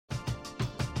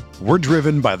We're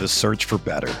driven by the search for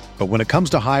better. But when it comes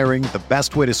to hiring, the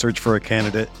best way to search for a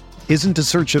candidate isn't to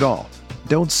search at all.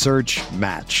 Don't search,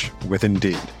 match with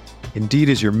Indeed. Indeed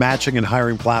is your matching and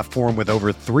hiring platform with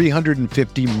over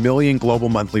 350 million global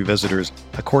monthly visitors,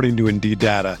 according to Indeed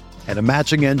data, and a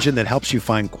matching engine that helps you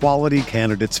find quality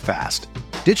candidates fast.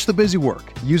 Ditch the busy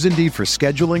work. Use Indeed for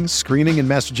scheduling, screening, and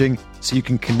messaging so you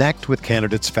can connect with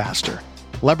candidates faster.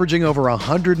 Leveraging over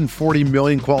 140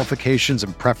 million qualifications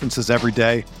and preferences every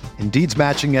day, Indeed's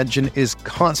matching engine is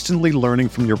constantly learning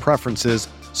from your preferences,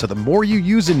 so the more you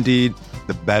use Indeed,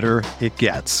 the better it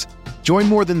gets. Join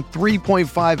more than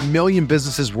 3.5 million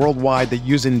businesses worldwide that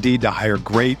use Indeed to hire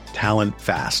great talent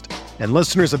fast. And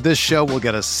listeners of this show will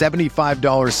get a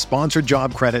 $75 sponsored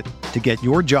job credit to get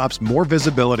your jobs more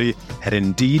visibility at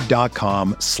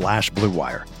Indeed.com/Blue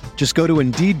Wire. Just go to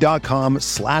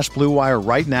Indeed.com/Blue Wire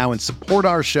right now and support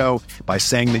our show by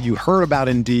saying that you heard about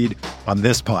Indeed on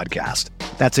this podcast.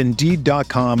 That's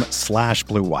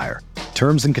Indeed.com/Blue Wire.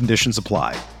 Terms and conditions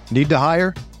apply. Need to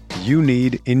hire? You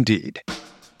need Indeed.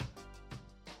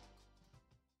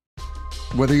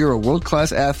 Whether you're a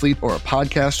world-class athlete or a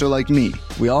podcaster like me,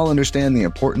 we all understand the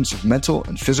importance of mental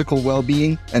and physical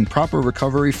well-being and proper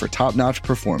recovery for top-notch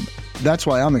performance. That's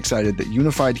why I'm excited that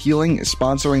Unified Healing is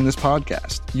sponsoring this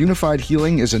podcast. Unified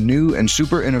Healing is a new and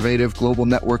super innovative global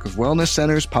network of wellness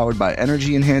centers powered by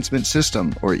Energy Enhancement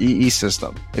System, or EE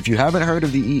System. If you haven't heard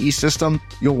of the EE System,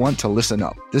 you'll want to listen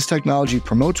up. This technology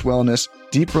promotes wellness,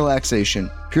 deep relaxation,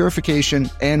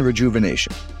 purification, and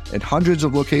rejuvenation. At hundreds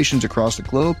of locations across the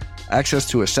globe, access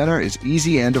to a center is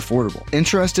easy and affordable.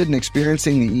 Interested in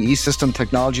experiencing the EE System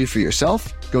technology for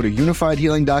yourself? Go to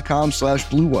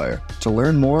unifiedhealing.com/Blue Wire to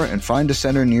learn more and find a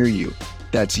center near you.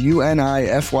 That's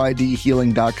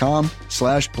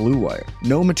UNIFYDhealing.com/Blue Wire.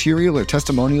 No material or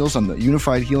testimonials on the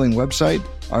Unified Healing website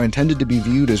are intended to be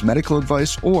viewed as medical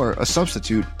advice or a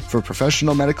substitute for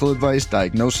professional medical advice,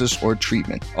 diagnosis, or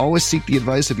treatment. Always seek the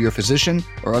advice of your physician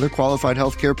or other qualified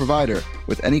healthcare provider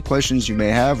with any questions you may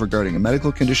have regarding a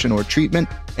medical condition or treatment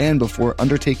and before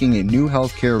undertaking a new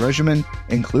healthcare regimen,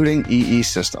 including EE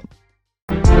System.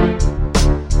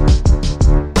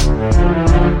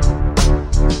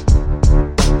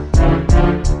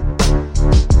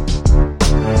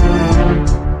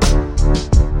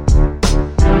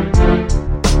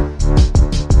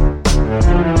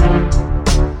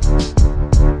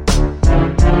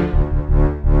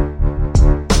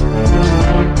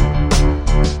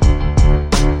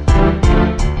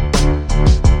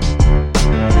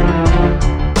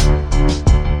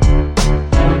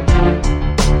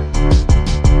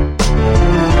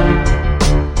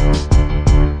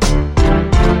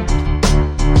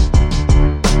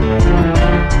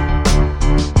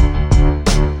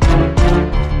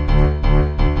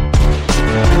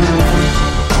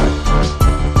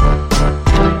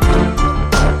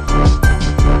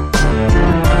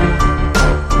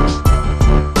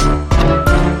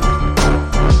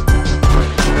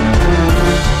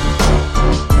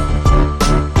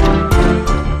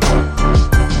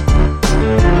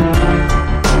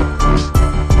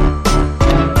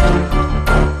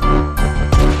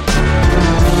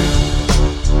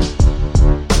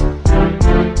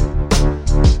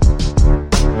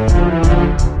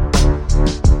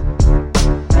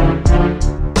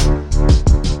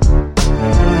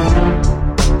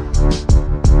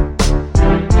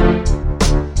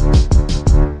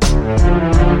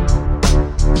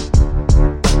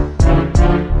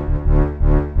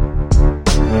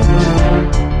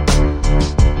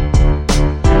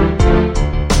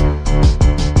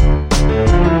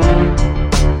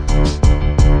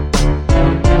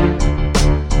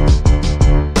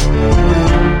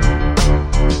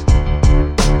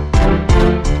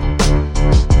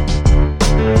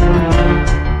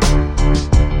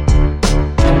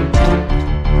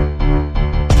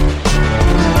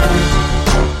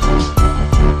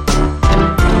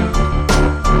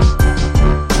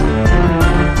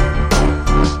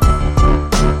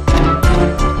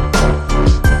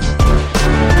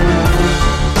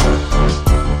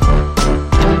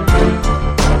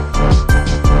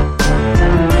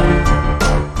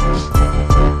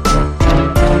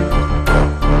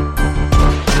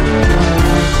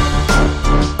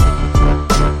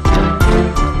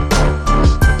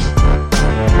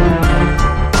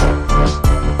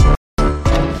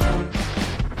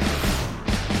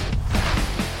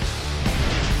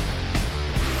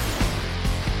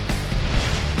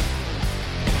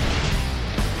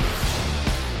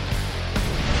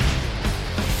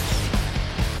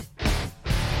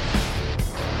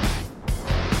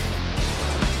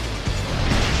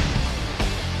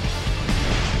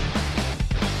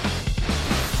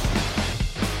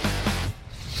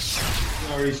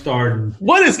 Already starting.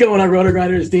 What is going on, Roto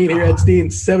Grinders? Dean here at Dean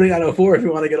 7904. If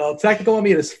you want to get all technical on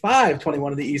me, it is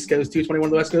 5:21 on the East Coast, 2:21 on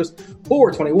the West Coast,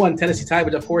 4:21 Tennessee time,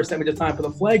 which of course that means it's time for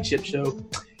the flagship show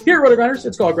here at Roto Grinders.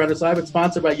 It's called Grinders Live. It's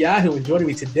sponsored by Yahoo. And joining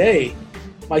me today,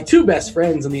 my two best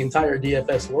friends in the entire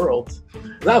DFS world,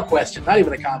 without question, not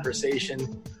even a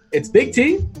conversation. It's Big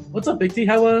T. What's up, Big T?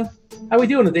 How we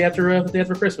doing the day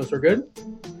after Christmas? We're good.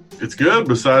 It's good.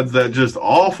 Besides that, just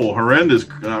awful, horrendous.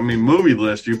 Movie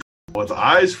list. You with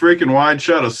eyes freaking wide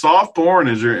shut. A soft porn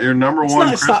is your number one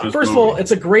Christmas First movie. of all,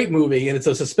 it's a great movie and it's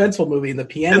a suspenseful movie, and the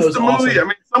piano is awesome. Movie.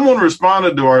 Someone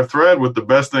responded to our thread with the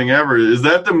best thing ever. Is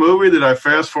that the movie that I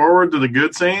fast forward to the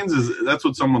good scenes? That's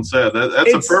what someone said.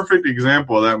 That's a perfect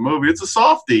example of that movie. It's a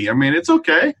softie. It's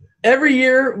okay. Every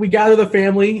year we gather the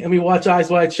family and we watch Eyes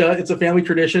Wide Shut. It's a family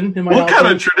tradition in my house. What kind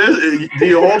of tradition? Do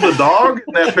you hold the dog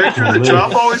in that picture that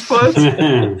Chop always puts?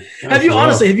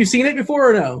 Have you seen it before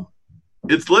or no?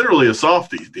 It's literally a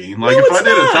softie, Dean. If I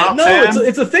did a top 10,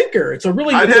 it's a thinker.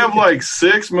 I'd have like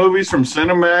 6 movies from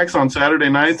Cinemax on Saturday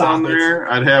nights on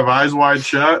there. I'd have Eyes Wide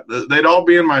Shut. They'd all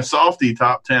be in my softie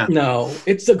top 10. No,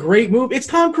 it's a great movie. It's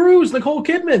Tom Cruise, Nicole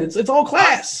Kidman. It's all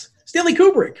class. Stanley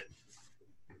Kubrick.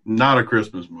 Not a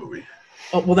Christmas movie.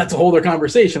 Oh, well, that's a whole other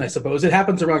conversation, I suppose. It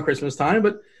happens around Christmas time,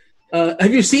 but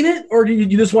have you seen it, or do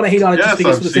you just want to hate on it? Yes,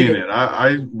 just I've seen it.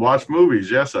 I watch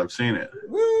movies. Yes, I've seen it.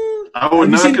 I would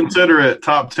not consider it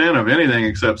top 10 of anything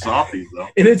except softies, though.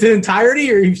 In its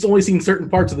entirety, or you've only seen certain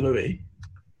parts of the movie?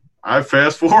 I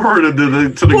fast forwarded to the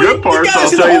good parts. I'll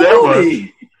tell you that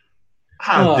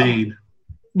much. Dean.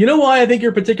 You know why I think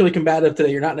you're particularly combative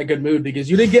today? You're not in a good mood because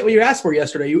you didn't get what you asked for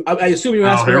yesterday. I assume you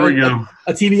asked for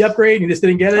a TV upgrade and you just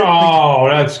didn't get it.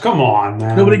 Oh, come on,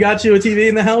 man. Nobody got you a TV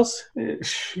in the house?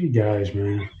 You guys,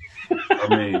 man.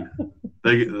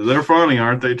 They're funny,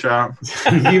 aren't they, Chop? That's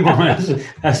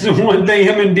the one thing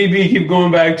him and DB keep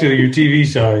going back to, your TV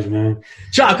size, man.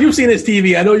 Chop, you've seen his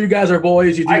TV. I know you guys are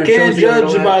boys. I can't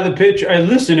judge it by the picture. And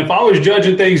listen, if I was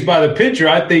judging things by the picture,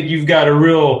 I think you've got a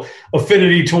real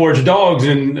affinity towards dogs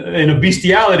in a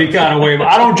bestiality kind of way. But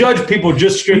I don't judge people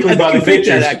just strictly by the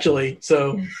pictures. Actually,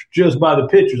 so just by the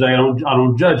pictures, I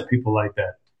don't judge people like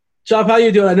that. Chop, how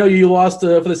you doing? I know you lost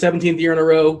for the 17th year in a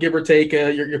row, give or take,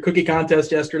 your cookie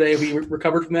contest yesterday. Have you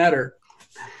recovered from that, or?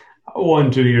 I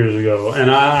won 2 years ago, and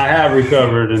I have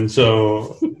recovered, and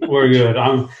so we're good.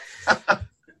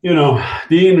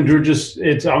 Dean,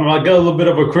 I got a little bit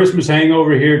of a Christmas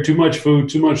hangover here. Too much food,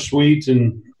 too much sweets,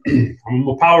 and I'm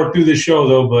gonna power through this show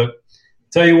though. But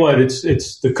tell you what,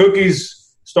 it's the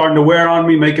cookies starting to wear on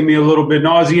me, making me a little bit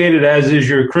nauseated. As is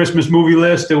your Christmas movie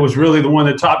list. It was really the one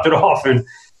that topped it off, and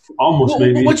almost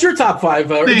maybe. What's your top 5?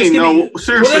 Seriously,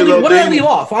 what did I leave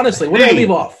off? Honestly, what did I leave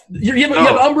off? You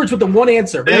have umbrage with the one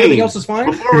answer, but everything else is fine.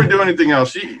 Before we do anything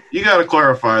else, you got to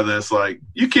clarify this.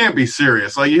 You can't be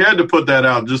serious. You had to put that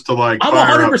out just to I'm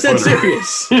 100%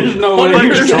 serious. There's no way.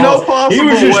 There's no possible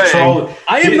way. Trolling.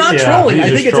 I am not trolling. I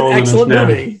think it's an excellent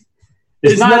movie.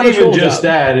 It's not even just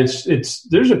that. It's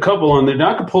there's a couple on there.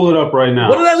 I can pull it up right now.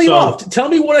 What did I leave off? Tell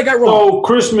me what I got wrong. So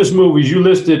Christmas movies, you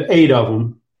listed 8 of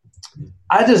them.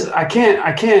 I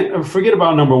can't forget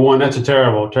about number 1. That's a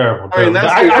terrible.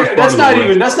 That's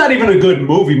not even a good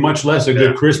movie, much less a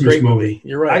good Christmas movie.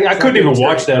 You're right. I couldn't even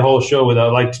watch that whole show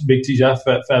without Big T. I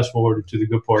fast forwarded to the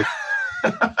good part.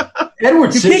 Edward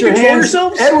Scissorhands.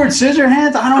 Edward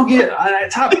Scissorhands. I don't get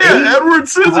top 8. Edward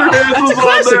Scissorhands was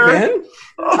classic, on there.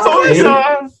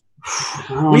 Man.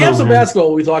 We have some basketball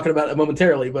we'll be talking about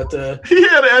momentarily, but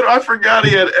I forgot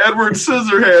he had Edward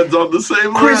Scissorhands on the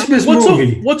same Christmas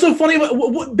movie. What's so funny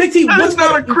about Big T? That's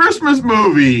not a Christmas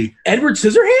movie. Edward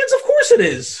Scissorhands? Of course it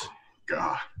is.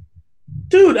 God,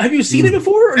 dude, have you seen it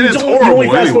before? Or it's you only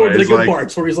fast forward to the good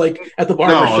parts where he's at the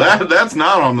barber shop? No, that's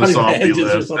not on the softie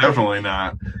list. Definitely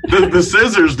not. The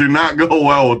scissors do not go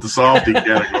well with the softie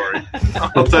category.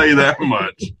 I'll tell you that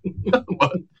much.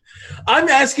 I'm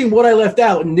asking what I left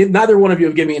out, and neither one of you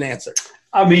have given me an answer.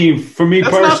 For me personally,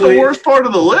 that's not the worst part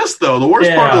of the list, though. The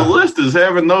worst part of the list is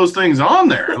having those things on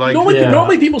there.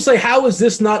 Normally people say, "How is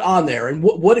this not on there?" And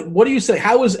what do you say?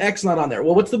 How is X not on there?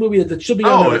 Well, what's the movie that should be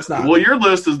on there? It's not. Well, your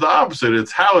list is the opposite.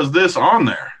 It's how is this on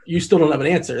there? You still don't have an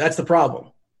answer. That's the problem.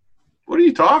 What are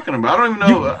you talking about? I don't even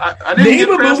know. I didn't name get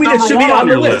a movie that should be on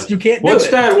your list. You can't do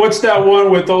it. What's that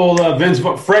one with old Vince?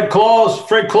 Fred Claus.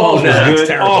 Fred Claus was good.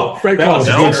 Terrible. Fred Claus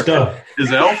was good stuff.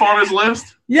 Is Elf on his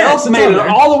list? Yes, Elf made it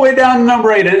all the way down to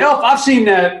number 8. And Elf, I've seen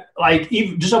that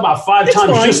even just about 5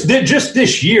 times. Fine. Just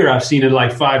this year, I've seen it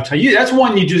 5 times. That's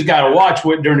one you just got to watch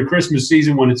during the Christmas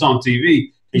season when it's on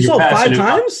TV. You saw it 5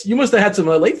 times? You must have had some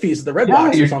late fees at the Red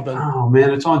Box or something. Oh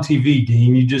man, it's on TV,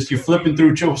 Dean. You're flipping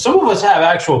through. Some of us have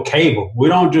actual cable. We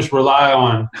don't just rely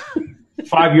on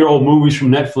 5-year-old movies from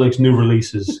Netflix, new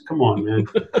releases. Come on, man.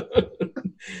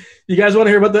 You guys want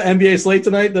to hear about the NBA slate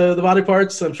tonight, the body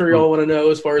parts? I'm sure you all want to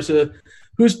know as far as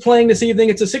who's playing this evening.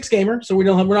 It's a 6-gamer, so we're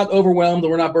not overwhelmed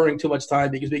and we're not burning too much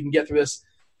time because we can get through this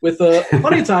with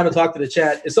plenty of time to talk to the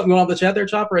chat. Is something going on with the chat there,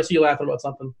 Chopper? I see you laughing about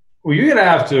something. Well, you're going to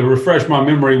have to refresh my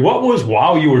memory. What was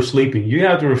while you were sleeping? You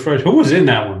have to refresh. Who was in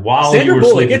that one while Sandra you were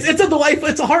Bullock. sleeping? It's a delightful.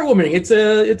 It's a heartwarming.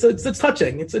 It's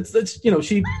touching. It's you know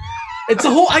she. It's a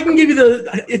whole. I can give you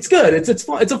the. It's good. It's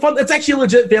fun. It's a fun. It's actually a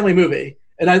legit family movie,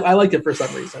 and I liked it for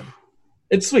some reason.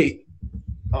 It's sweet.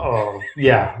 Oh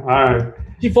yeah. All right.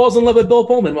 She falls in love with Bill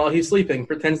Pullman while he's sleeping.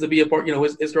 Pretends to be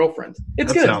his girlfriend.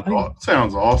 It's good.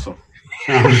 Sounds awesome.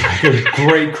 Sounds like a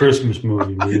great Christmas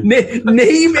movie, man.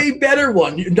 Name a better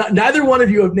one. Neither one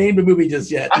of you have named a movie just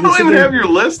yet. I don't even have your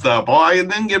list up. I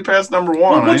didn't get past number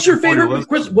one. Well, what's your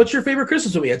favorite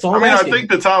Christmas movie? It's all I think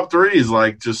the top 3 is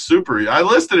like just super. I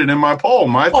listed it in my poll.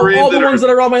 My 3 all the ones that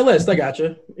are on my list. I got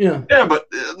you. Yeah. Yeah, but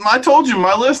I told you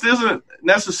my list isn't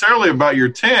necessarily about your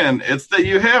 10. It's that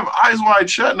you have Eyes Wide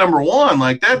Shut number 1.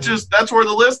 Like that's where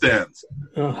the list ends.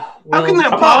 How can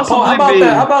that possibly be?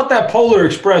 How about that Polar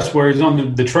Express where he's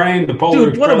on the train? The Polar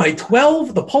Express. What am I,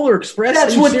 12? The Polar Express?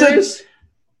 That's what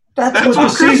the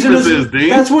season is, Dean.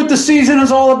 That's what the season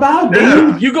is all about, Dean.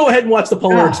 Yeah. You go ahead and watch the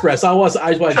Polar Express. I'll watch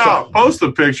Eyes Wide Shut. Post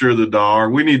a picture of the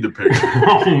dog. We need the picture.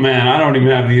 Oh man, I don't even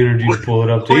have the energy to pull it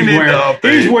up.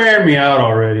 He's wearing me out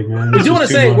already, man. I do want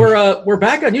to say we're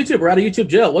back on YouTube. We're out of YouTube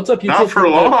jail. What's up, YouTube? Not for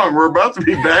long. We're about to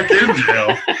be back in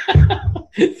jail.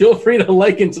 Feel free to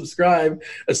like and subscribe,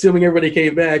 assuming everybody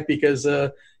came back, because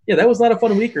that was not a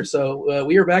fun week or so.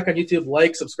 We are back on YouTube.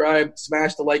 Like, subscribe,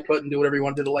 smash the like button, do whatever you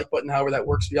want to do, the like button, however that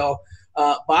works for y'all.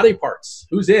 Body parts.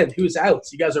 Who's in? Who's out?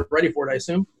 You guys are ready for it, I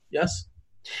assume? Yes?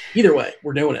 Either way,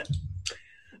 we're doing it.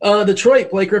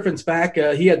 Detroit, Blake Griffin's back.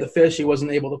 He had the fish. He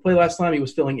wasn't able to play last time. He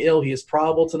was feeling ill. He is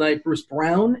probable tonight. Bruce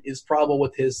Brown is probable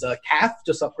with his calf,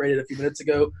 just upgraded a few minutes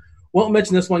ago. Won't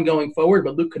mention this one going forward,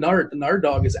 but Luke Kennard, the Nard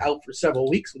dog, is out for several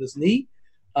weeks with his knee.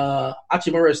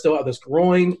 Hachimura is still out with his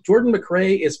groin. Jordan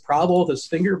McRae is probable with his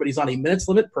finger, but he's on a minutes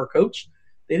limit per coach.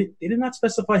 They did not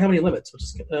specify how many minutes, which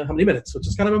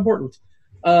is kind of important.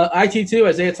 IT2,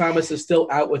 Isaiah Thomas is still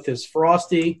out with his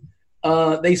frosty.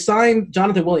 They signed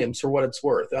Jonathan Williams for what it's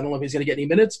worth. I don't know if he's going to get any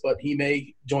minutes, but he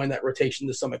may join that rotation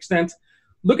to some extent.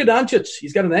 Luka Doncic,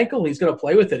 he's got an ankle. He's going to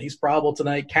play with it. He's probable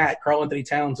tonight. Karl Anthony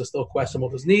Towns is still questionable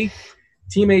with his knee.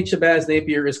 Teammate Shabazz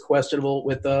Napier is questionable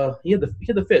with he had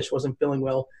the fish, wasn't feeling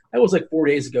well. That was like 4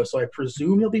 days ago, so I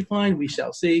presume he'll be fine. We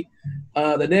shall see.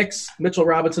 The Knicks, Mitchell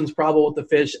Robinson's probable with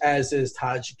the fish, as is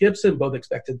Taj Gibson, both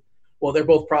expected. Well, they're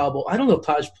both probable. I don't know if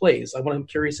Taj plays. I'm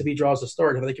curious if he draws a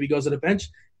start. I think if he goes to the bench,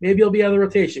 maybe he'll be out of the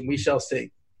rotation. We shall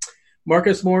see.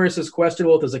 Marcus Morris is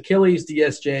questionable with his Achilles.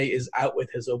 DSJ is out with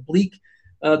his oblique.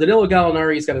 Danilo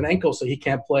Gallinari's got an ankle, so he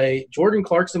can't play. Jordan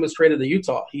Clarkson was traded to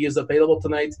Utah. He is available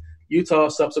tonight. Utah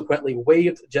subsequently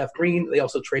waived Jeff Green. They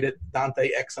also traded Dante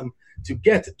Exum to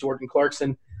get Jordan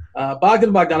Clarkson.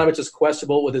 Bogdan Bogdanovic is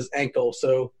questionable with his ankle.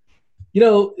 So,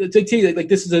 this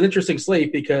is an interesting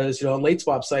slate because, on late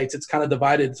swap sites, it's kind of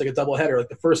divided. It's like a doubleheader. Like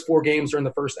the first 4 games are in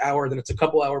the first hour, then it's a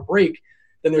couple-hour break.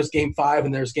 Then there's game 5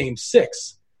 and there's game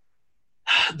 6.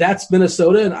 That's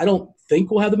Minnesota, and I don't think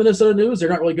we'll have the Minnesota news. They're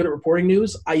not really good at reporting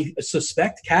news. I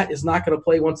suspect Cat is not going to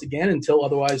play once again until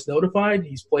otherwise notified.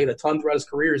 He's played a ton throughout his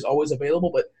career. He's always available,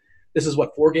 but this is,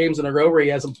 4 games in a row where he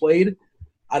hasn't played.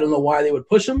 I don't know why they would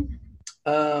push him.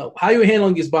 How are you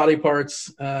handling these body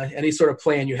parts? Any sort of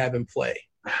plan you have in play?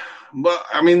 But,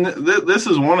 I mean, this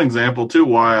is one example, too,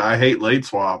 why I hate late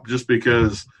swap, just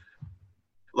because –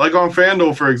 like on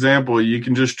FanDuel, for example, you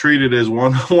can just treat it as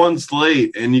one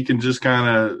slate, and you can just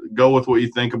kind of go with what you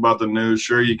think about the news.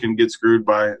 Sure, you can get screwed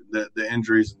by the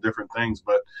injuries and different things,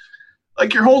 but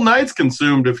like your whole night's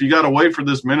consumed if you got to wait for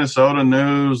this Minnesota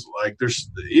news. Like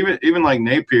there's even like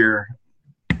Napier,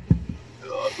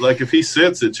 like if he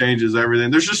sits, it changes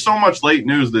everything. There's just so much late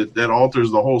news that alters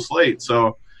the whole slate.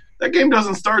 So that game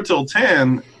doesn't start till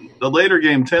 10. The later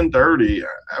game, 10:30.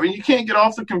 I mean, you can't get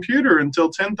off the computer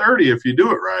until 10:30 if you do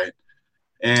it right.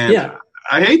 And yeah.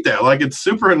 I hate that. Like, it's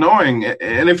super annoying.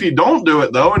 And if you don't do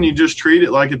it, though, and you just treat it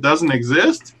like it doesn't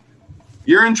exist,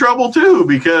 you're in trouble, too,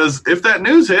 because if that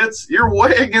news hits, you're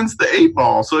way against the 8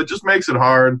 ball. So it just makes it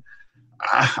hard.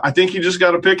 I think you just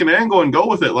got to pick an angle and go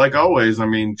with it like always. I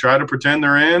mean, try to pretend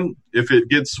they're in. If it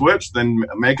gets switched, then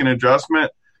make an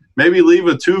adjustment. Maybe leave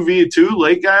a 2v2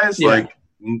 late guys. Yeah. Like,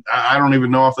 I don't even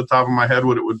know off the top of my head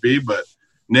what it would be, but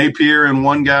Napier and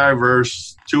one guy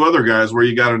versus 2 other guys where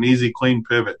you got an easy, clean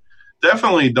pivot.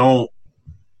 Definitely don't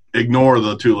ignore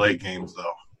the 2 late games,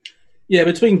 though. Yeah,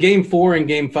 between Game 4 and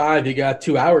Game 5, you got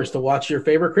 2 hours to watch your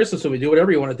favorite Christmas movie. Do whatever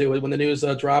you want to do when the news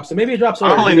drops. And maybe it drops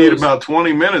I only need about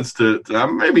 20 minutes to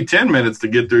maybe 10 minutes to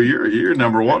get through your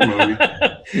number one movie.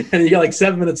 And you got like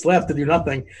 7 minutes left to do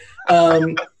nothing.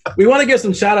 We want to give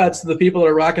some shout-outs to the people that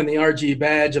are rocking the RG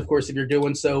badge. Of course, if you're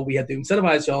doing so, we have to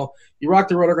incentivize y'all. You rock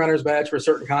the RotoGrinders badge for a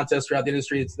certain contest throughout the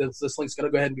industry. This link's going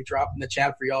to go ahead and be dropped in the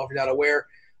chat for y'all if you're not aware.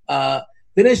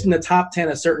 Finish in the top 10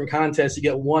 of certain contests, you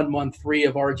get 1 month free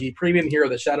of RG Premium. Here are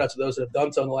the shout-outs to those that have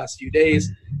done so in the last few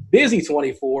days.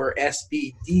 Busy24,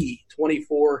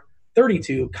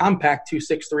 SBD2432, Compact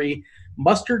 263,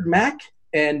 Mustard Mac,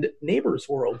 and Neighbors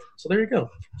World. So there you go.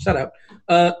 Shout out.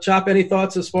 Chop, any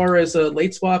thoughts as far as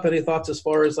late swap? Any thoughts as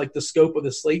far as like the scope of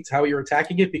the slate, how you're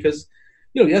attacking it? Because,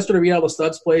 yesterday we had all the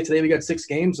studs play. Today we got 6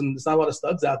 games, and there's not a lot of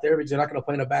studs out there because they're not going to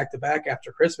play in a back-to-back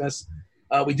after Christmas.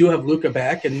 We do have Luka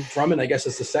back, and Drummond, I guess,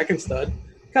 is the second stud.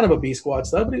 Kind of a B squad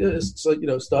stud, but he is,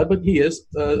 stud, but he is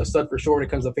a stud for sure when it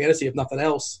comes to fantasy, if nothing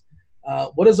else.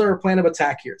 What is our plan of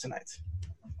attack here tonight?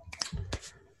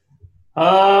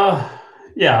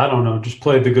 Yeah, I don't know. Just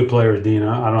play the good players, Dean.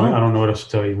 I don't know what else to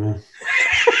tell you, man.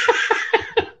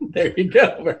 There you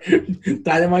go.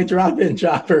 Dynamite drop in,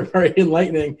 Chopper. Very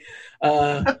enlightening.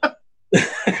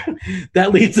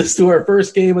 That leads us to our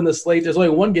first game in the slate. There's only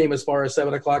one game as far as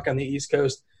 7 o'clock on the East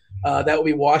Coast. That will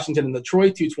be Washington and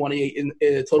Detroit. 228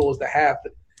 in total is the half.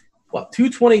 Well,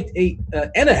 228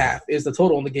 and a half is the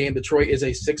total in the game. Detroit is a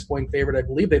 6-point favorite. I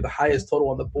believe they have the highest total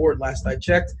on the board last I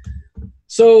checked.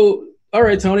 So, all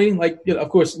right, Tony. Of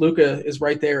course, Luka is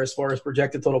right there as far as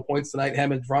projected total points tonight.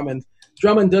 Him and Drummond.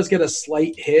 Drummond does get a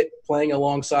slight hit playing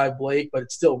alongside Blake, but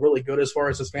it's still really good as far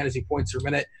as his fantasy points per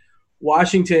minute.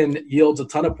 Washington yields a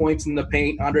ton of points in the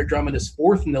paint. Andre Drummond is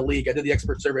 4th in the league. I did the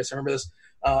expert survey, so I remember this.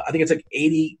 I think it's like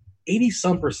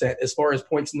 80-some% as far as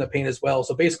points in the paint as well.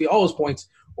 So basically all his points,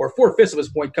 or 4/5 of his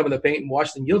point, come in the paint, and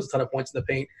Washington yields a ton of points in the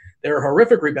paint. They're a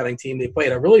horrific rebounding team. They play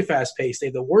at a really fast pace. They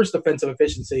have the worst defensive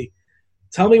efficiency.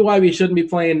 Tell me why we shouldn't be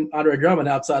playing Andre Drummond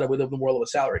outside of within the world of a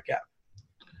salary cap.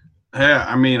 Yeah,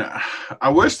 I mean, I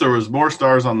wish there was more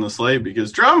stars on the slate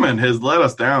because Drummond has let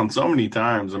us down so many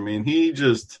times. I mean, he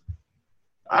just –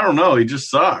 I don't know. He just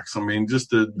sucks. I mean, just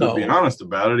to be honest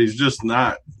about it, he's just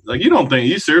not –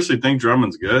 you seriously think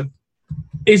Drummond's good?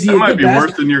 Is he that might be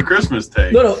worse than your Christmas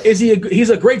take. No, he's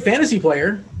a great fantasy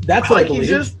player. That's what I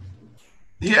believe.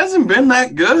 He hasn't been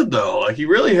that good, though. He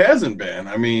really hasn't been.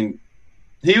 I mean –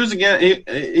 he's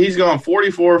gone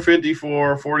 44,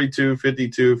 54, 42,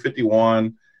 52,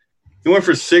 51. He went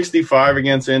for 65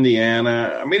 against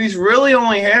Indiana. I mean, he's really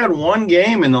only had one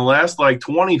game in the last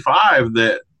 25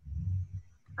 that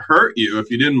hurt you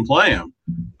if you didn't play him.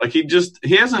 He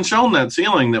hasn't shown that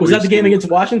ceiling. Was that the game against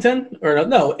Washington? Or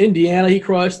no, Indiana he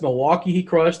crushed, Milwaukee he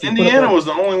crushed. Indiana was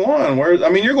the only one.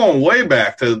 You're going way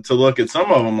back to look at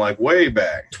some of them, way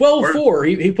back.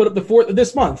 12-4. He put up the fourth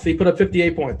this month. He put up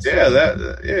 58 points.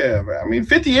 Yeah. I mean,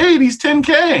 58, he's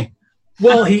 10K.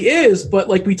 Well, he is, but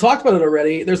we talked about it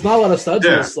already. There's not a lot of studs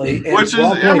in the slate, and points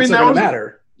are going to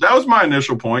matter. That was my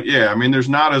initial point. Yeah, I mean, there's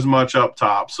not as much up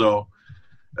top, so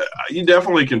you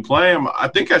definitely can play him. I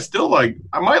think I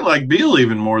might like Beal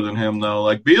even more than him,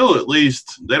 though. Beal, at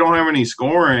least, they don't have any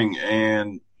scoring,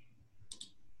 and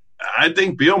I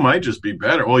think Beal might just be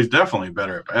better. Well, he's definitely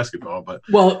better at basketball.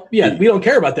 We don't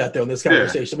care about that, though, in this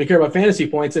conversation. Yeah. We care about fantasy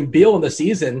points, and Beal in the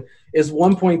season is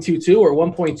 1.22 or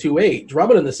 1.28.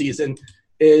 Drummond in the season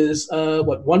is,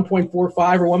 1.45 or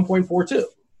 1.42.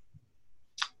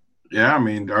 Yeah, I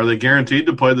mean, are they guaranteed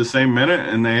to play the same minute?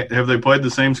 And have they played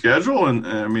the same schedule? And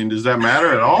I mean, does that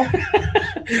matter at all?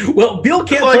 Well, Beal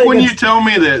can't play when you tell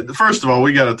me that. First of all,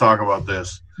 we got to talk about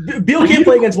this. Beal can't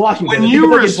play against Washington. When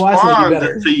you respond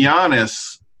to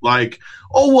Giannis,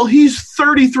 he's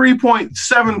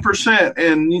 33.7%,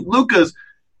 and Luka's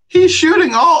he's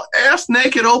shooting all ass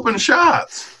naked open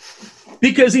shots.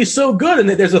 Because he's so good, and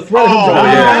there's a threat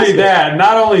of him.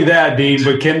 Not only that, Dean,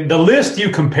 but the list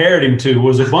you compared him to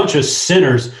was a bunch of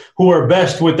sinners who are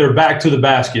best with their back to the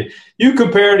basket. You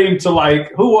compared him to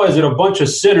who was it? A bunch of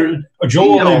sinners,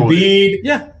 Joel Embiid.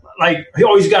 Yeah,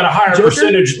 he's got a higher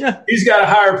percentage. Yeah. He's got a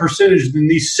higher percentage than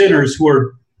these sinners who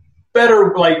are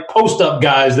better post up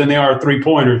guys than they are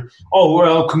 3-pointers. Oh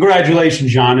well,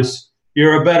 congratulations, Giannis.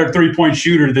 You're a better 3-point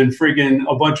shooter than freaking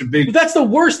a bunch of big. But that's the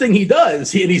worst thing he does.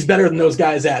 He's better than those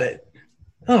guys at it.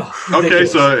 Oh, okay,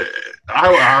 so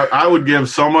I would give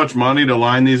so much money to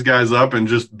line these guys up and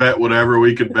just bet whatever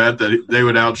we could bet that they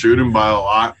would outshoot him by a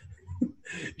lot.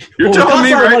 You're telling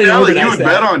me right now that you would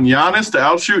bet on Giannis to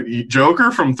outshoot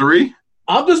Joker from 3?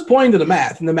 I'm just pointing to the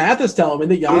math, and the math is telling me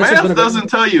that Giannis doesn't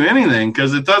tell you anything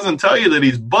because it doesn't tell you that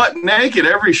he's butt naked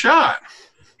every shot.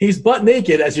 He's butt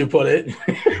naked, as you put it,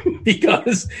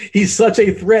 because he's such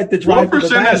a threat to drive What to the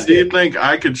percentage basket. do you think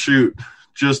I could shoot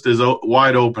just as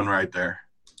wide open right there?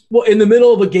 Well, in the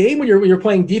middle of a game when you're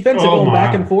playing defense and going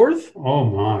back and forth, Oh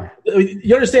my!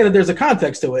 you understand that there's a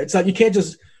context to it. It's not you can't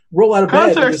just roll out of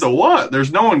bed. Context of what?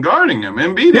 There's no one guarding him.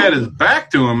 Embiid had his back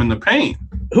to him in the paint.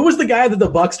 Who was the guy that the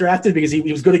Bucks drafted because he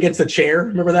was good against the chair?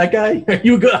 Remember that guy? Are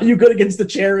you good against the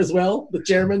chair as well? The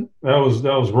chairman? That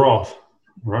was Roth,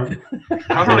 right?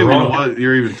 I don't even know what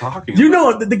you're even talking You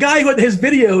about. know the guy who his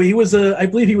video. He was I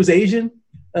believe he was Asian.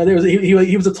 He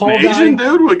was a tall The guy. Asian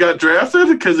dude who got drafted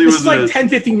because he This was is like 10,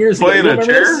 15 years ago. playing You a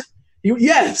remember chair? this?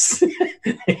 Yes.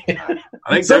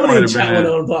 I think Somebody in that chat will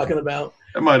know what I'm talking about.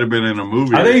 might have been in a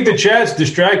movie. I think the chat's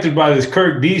distracted by this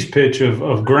Kirk Dees pitch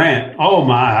of Grant. Oh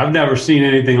my! I've never seen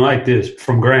anything like this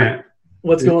from Grant.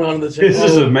 What's going on in the chat? This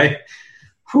is amazing.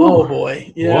 Oh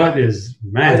boy! Yeah. What is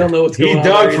man? I don't know what's going on He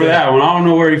dug there for either. that one. I don't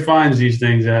know where he finds these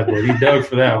things at, but he dug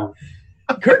for that one.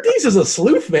 Kurt Dees is a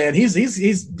sleuth, man. He's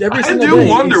every I single do day.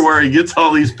 wonder he's- where he gets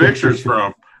all these pictures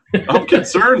from. I'm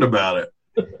concerned about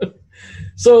it.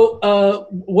 So,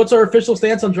 what's our official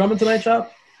stance on Drummond tonight,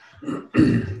 Chop?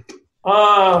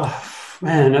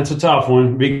 Man, that's a tough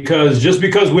one because just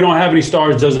because we don't have any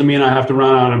stars doesn't mean I have to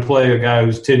run out and play a guy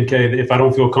who's 10K if I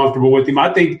don't feel comfortable with him.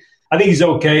 I think he's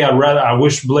okay. I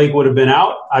wish Blake would have been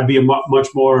out. I'd be much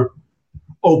more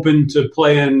open to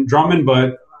playing Drummond,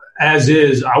 but as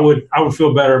is, I would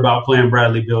feel better about playing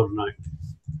Bradley Beal tonight.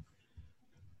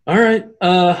 All right.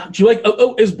 Do you like?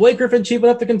 Is Blake Griffin cheap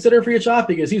enough to consider for your Chop?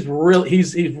 Because he's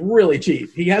really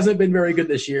cheap. He hasn't been very good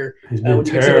this year. He's been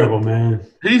terrible, man.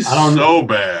 He's I so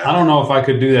bad. don't know if I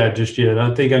could do that just yet.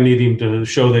 I think I need him to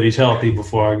show that he's healthy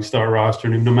before I can start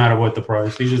rostering him, no matter what the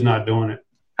price. He's just not doing it.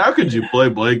 How could you play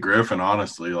Blake Griffin,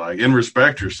 honestly? And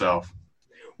respect yourself.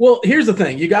 Well, here's the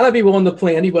thing. You got to be willing to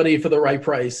play anybody for the right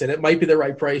price, and it might be the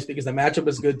right price because the matchup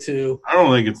is good too. I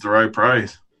don't think it's the right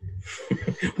price.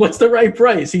 What's the right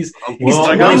price? He's Well,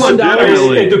 like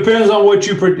 $21. it depends on what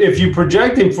if you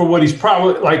project him for what he's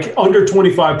probably like under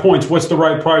 25 points. What's the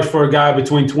right price for a guy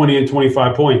between 20 and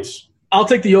 25 points? I'll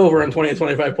take the over on 20 and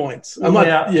 25 points. I'm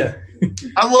not. Yeah.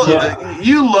 I love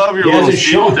you. Love your He little hasn't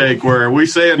shown- sheep take where we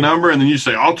say a number and then you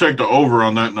say, "I'll take the over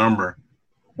on that number."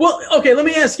 Well, okay. Let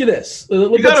me ask you this.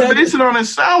 You got to base it on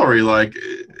his salary. Like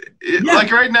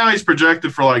right now, he's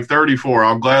projected for like 34.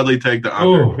 I'll gladly take the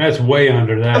under. Oh, that's way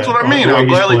under that. That's what I mean. I'll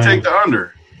gladly take the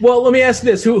under. Well, let me ask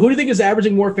you this: Who do you think is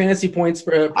averaging more fantasy points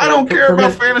per? I don't care per about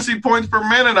minute? fantasy points per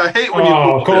minute. I hate when you.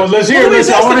 Oh, come on. this. Let's hear this.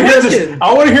 I want to hear this. question.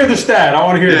 I want to hear the stat. I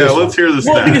want to hear this. Yeah, let's hear this.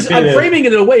 Well, because I'm Yeah. framing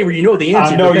it in a way where you know the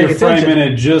answer. I know paying you're attention.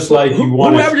 framing it just like you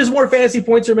want Who it. averages more fantasy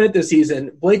points per minute this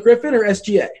season, Blake Griffin or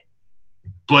SGA?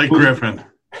 Blake Griffin.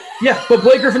 Yeah, but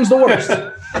Blake Griffin's the worst.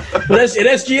 But at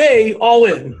SGA, all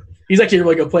in. He's actually a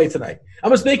really good play tonight. I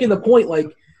was making the point, like,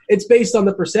 it's based on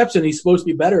the perception he's supposed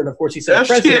to be better, and of course he said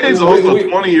SGA is precedent. also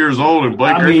 20 years old, and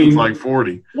Blake Griffin's like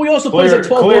 40. We also plays like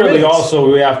 12 more Clearly, minutes.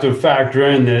 also we have to factor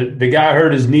in that the guy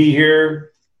hurt his knee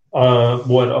here. A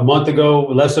month ago,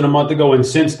 less than a month ago, and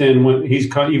since then, when he's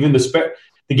even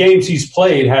the games he's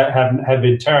played have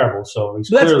been terrible. So he's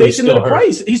So that's clearly baked into still the hurt.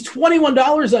 price. He's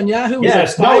 $21 on Yahoo.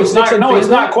 Yes, no, it's not. No, it's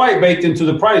not quite baked into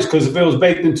the price because if it was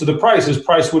baked into the price, his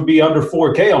price would be under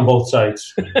 4K on both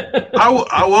sites.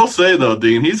 I will say though,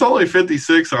 Dean, he's only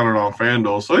 56 on it on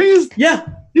FanDuel, so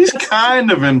he's kind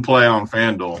of in play on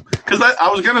FanDuel. Because I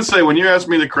was gonna say when you asked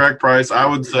me the correct price, I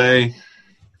would say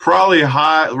probably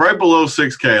right below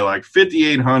 6K, like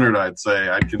 5,800. I'd say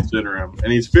I'd consider him,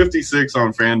 and he's 56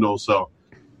 on FanDuel, so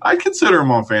I'd consider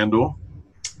him on FanDuel.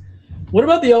 What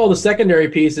about all the secondary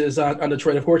pieces on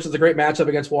Detroit? Of course, it's a great matchup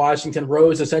against Washington.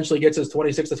 Rose essentially gets us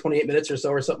 26 to 28 minutes or so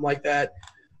or something like that.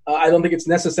 I don't think it's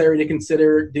necessary to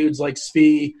consider dudes like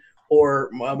Spee or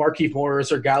Markieff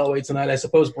Morris or Galloway tonight. I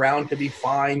suppose Brown could be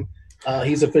fine.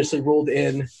 He's officially ruled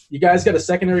in. You guys got a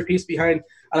secondary piece behind.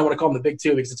 I don't want to call him the big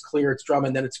two because it's clear it's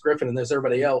Drummond, then it's Griffin, and there's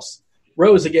everybody else.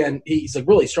 Rose, again, he's a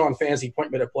really strong fantasy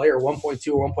point minute player,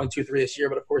 1.2 or 1.23 this year,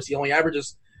 but of course he only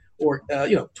averages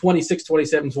 26,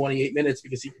 27, 28 minutes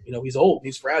because he's old,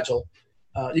 he's fragile.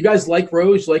 You guys like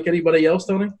Rose? Like anybody else,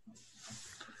 Tony?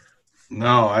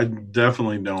 No, I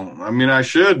definitely don't. I mean, I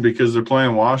should because they're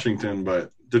playing Washington,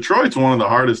 but Detroit's one of the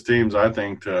hardest teams, I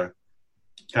think, to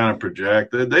kind of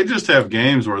project. They just have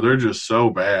games where they're just so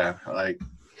bad. Like,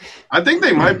 I think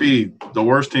they might be the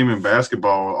worst team in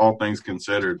basketball, all things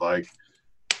considered. Like,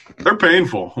 they're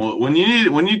painful. When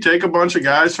you take a bunch of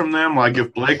guys from them, like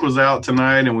if Blake was out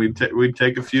tonight and we'd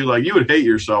take a few, like you would hate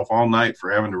yourself all night for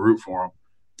having to root for them.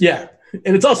 Yeah.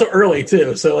 And it's also early,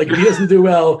 too. So, like, if he doesn't do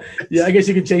well, yeah, I guess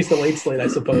you can chase the late slate, I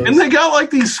suppose. And they got, like,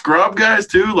 these scrub guys,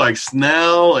 too, like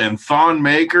Snell and Thon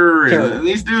Maker and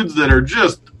these dudes that are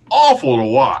just awful to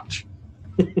watch.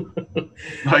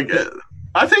 Like,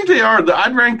 I think they are.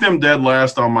 I'd rank them dead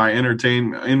last on my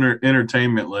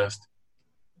entertainment list.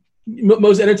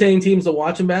 Most entertaining teams to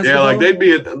watch in basketball? Yeah, like, they'd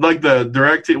be at, like, the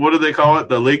direct – what do they call it?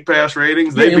 The League Pass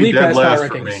ratings? They'd be dead last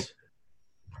for me.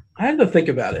 I have to think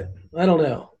about it. I don't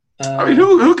know. I mean,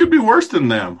 who could be worse than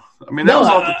them? I mean, that was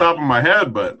off the top of my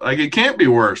head, but like it can't be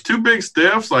worse. Two big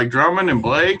stiffs like Drummond and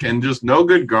Blake, and just no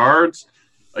good guards.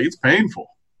 Like it's painful.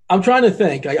 I'm trying to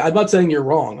think. I'm not saying you're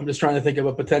wrong. I'm just trying to think of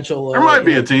a potential. There might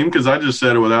be a team because I just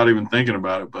said it without even thinking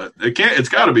about it, but it can't. It's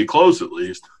got to be close at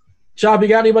least. Chop, you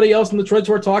got anybody else in the trades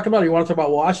we're talking about? Or you want to talk about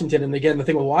Washington? And again, the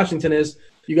thing with Washington is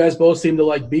you guys both seem to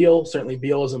like Beal. Certainly,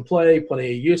 Beal is in play,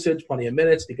 plenty of usage, plenty of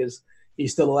minutes because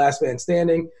he's still the last man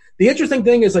standing. The interesting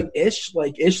thing is Ish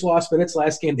lost minutes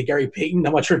last game to Gary Payton.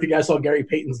 I'm not sure if you guys saw Gary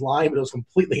Payton's line, but it was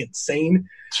completely insane.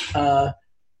 I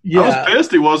was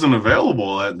pissed he wasn't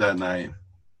available that night.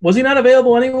 Was he not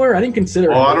available anywhere? I didn't consider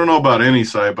it. Well, I don't know about any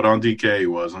site, but on DK he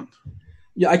wasn't.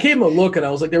 Yeah, I came to look, and I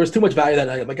was like, there was too much value that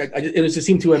night. Like, it just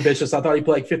seemed too ambitious. I thought he'd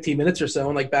play like 15 minutes or so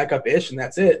and like back up Ish, and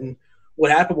that's it. And what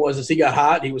happened was he got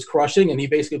hot, he was crushing, and he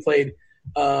basically played –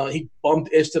 he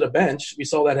bumped Ish to the bench. We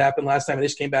saw that happen last time, and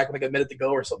Ish came back with like a minute to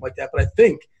go or something like that. But I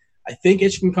think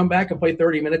Ish can come back and play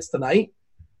 30 minutes tonight,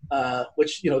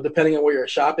 which, depending on where you're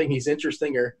shopping, he's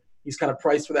interesting or he's kind of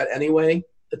priced for that anyway.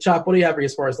 The Chop, what do you have for you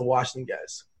as far as the Washington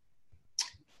guys?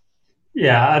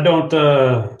 Yeah, I don't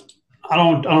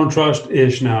trust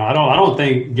Ish now. I don't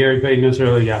think Gary Payton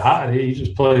necessarily got hot. He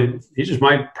just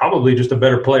might probably just a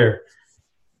better player.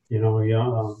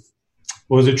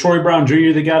 Was it Troy Brown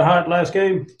Jr. that got hot last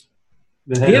game?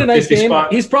 He had a nice game.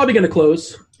 Spot? He's probably going to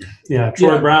close. Yeah,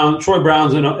 Troy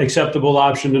Brown's an acceptable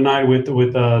option tonight with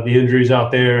the injuries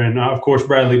out there, and of course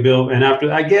Bradley Beal. And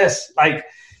after, I guess, like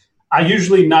I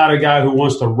usually not a guy who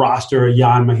wants to roster a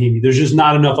Ian Mahinmi. There's just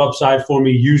not enough upside for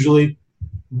me usually.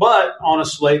 But on a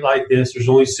slate like this, there's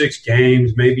only 6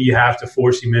 games. Maybe you have to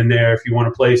force him in there if you want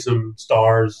to play some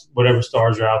stars, whatever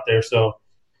stars are out there. So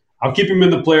I'll keep him in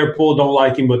the player pool. Don't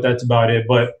like him, but that's about it.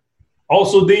 But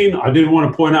also, Dean, I did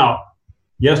want to point out,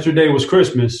 yesterday was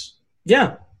Christmas.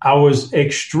 Yeah. I was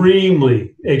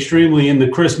extremely, extremely in the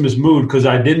Christmas mood because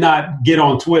I did not get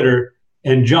on Twitter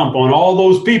and jump on all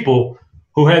those people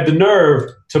who had the nerve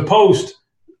to post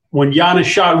when Giannis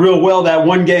shot real well that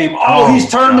one game. He's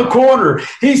turned the corner.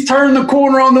 He's turned the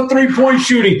corner on the three-point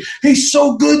shooting. He's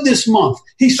so good this month.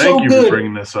 He's so good. Thank you for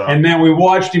bringing this up. And then we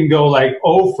watched him go like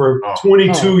 0 for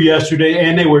 22 yesterday,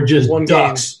 and they were just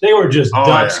ducks. They were just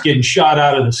ducks getting shot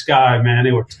out of the sky, man.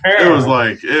 They were terrible. It was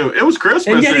like it was Christmas.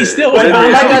 And yet he still like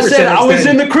I said, I was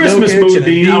in the Christmas mood,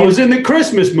 Dean. I was in the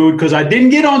Christmas mood because I didn't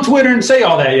get on Twitter and say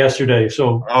all that yesterday.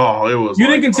 So it was. You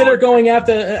didn't consider going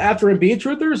after Embiid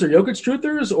truthers or Jokic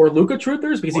truthers or Luka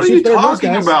truthers because what are you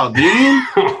talking about, Dean?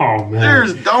 Oh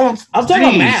man, I'm talking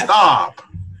about Matt. Stop.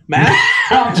 Matt?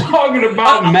 I'm talking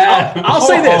about Matt. I'll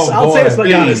say this. I'll say this about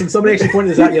Giannis, and somebody actually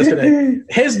pointed this out yesterday.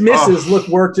 His misses look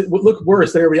worse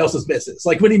than everybody else's misses.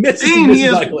 Like when he misses, he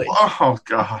misses ugly. Oh,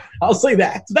 God. I'll say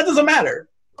that. That doesn't matter.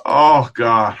 Oh,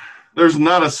 God. There's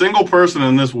not a single person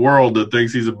in this world that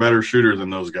thinks he's a better shooter than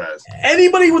those guys.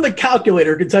 Anybody with a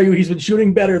calculator can tell you he's been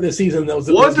shooting better this season than those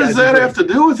guys. What does that have to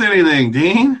do with anything,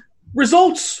 Dean?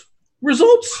 Results.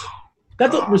 Results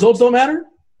don't matter?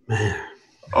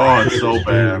 Oh, it's so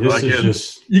bad.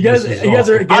 You guys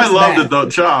are against I loved that. it though,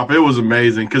 Chop. It was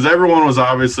amazing because everyone was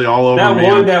obviously all over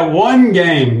me. That one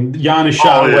game, Giannis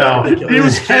shot well. He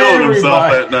was killing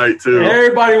himself that night too.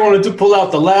 Everybody wanted to pull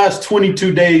out the last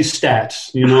 22 days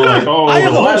stats. I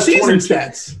have the whole season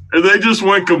stats. And they just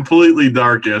went completely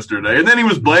dark yesterday. And then he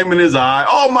was blaming his eye.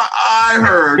 Oh, my eye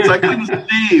hurts. I couldn't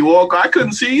see. Well, I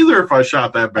couldn't see either if I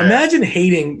shot that bad. Imagine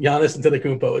hating Giannis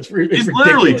Antetokounmpo. It's He's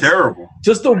literally terrible.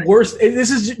 Just the worst.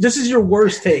 This is your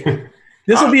worst take.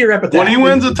 This will be your epitaph. When he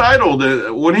wins a title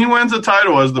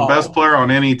as the best player on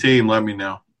any team, let me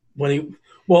know.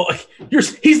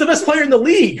 He's the best player in the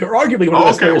league, or arguably one of the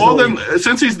best players in the league. Then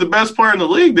since he's the best player in the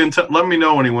league, then let me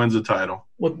know when he wins a title.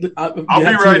 Well, I'll be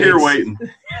right here waiting.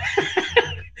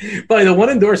 But the one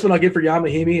endorsement I'll give for Ian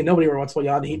Mahinmi, and nobody ever wants to play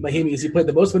Ian Mahinmi, is he played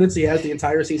the most minutes he has the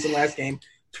entire season last game,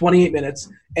 28 minutes,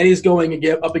 and he's going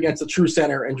up against a true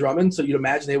center in Drummond, so you'd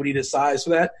imagine they would need his size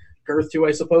for that. Girth, too,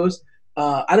 I suppose.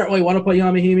 I don't really want to play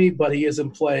Ian Mahinmi, but he is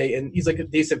in play, and he's like a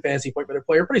decent fantasy point better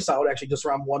player. Pretty solid, actually, just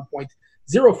around 1.04,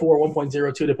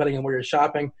 1.02, depending on where you're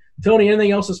shopping. Tony, anything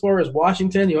else as far as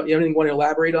Washington? You have anything you want to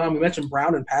elaborate on? We mentioned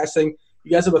Brown in passing. You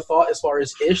guys have a thought as far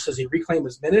as Ish? Does he reclaim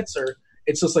his minutes, or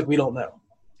It's just like we don't know.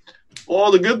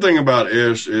 Well, the good thing about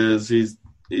Ish is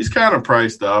he's kind of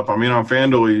priced up. I mean, on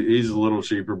FanDuel, he's a little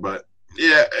cheaper, but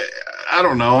yeah, I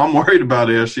don't know. I'm worried about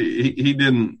Ish. He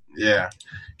didn't. Yeah,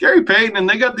 Gary Payton, and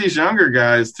they got these younger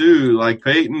guys too, like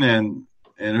Payton and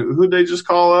who'd they just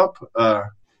call up?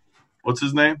 What's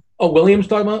his name? Oh, Williams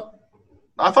talking about?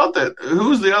 I thought that.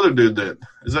 Who's the other dude?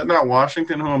 Is that not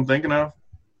Washington? Who I'm thinking of?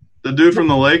 The dude from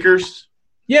the Lakers?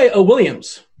 Yeah,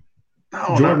 Williams.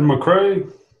 No, Jordan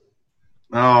McRae.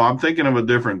 No, I'm thinking of a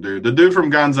different dude. The dude from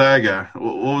Gonzaga.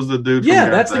 What was the dude? Yeah,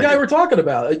 from that's the guy we're talking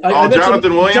about.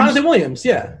 Jonathan Williams. Jonathan Williams.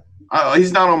 Yeah.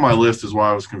 He's not on my list, is why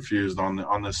I was confused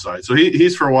on this site. So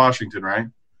he's for Washington, right?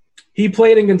 He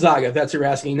played in Gonzaga, if that's what you're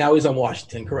asking. Now he's on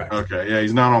Washington, correct. Okay, yeah,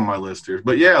 he's not on my list here.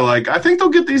 But, yeah, I think they'll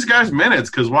get these guys minutes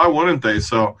because why wouldn't they?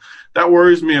 So that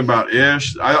worries me about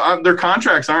Ish. Their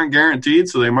contracts aren't guaranteed,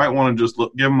 so they might want to just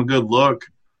give them a good look.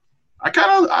 I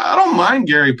don't mind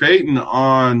Gary Payton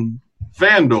on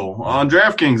FanDuel. On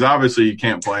DraftKings, obviously you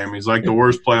can't play him. He's like the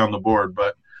worst play on the board.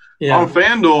 But on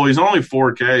FanDuel, he's only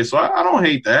 4K, so I don't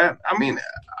hate that. I mean,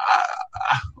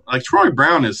 Troy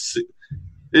Brown is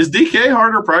DK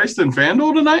harder priced than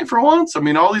FanDuel tonight for once? I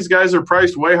mean, all these guys are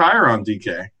priced way higher on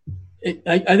DK.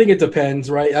 I think it depends,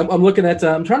 right? I'm looking at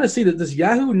I'm trying to see that does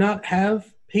Yahoo not have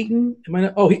Payton? He's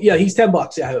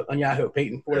 $10 on Yahoo,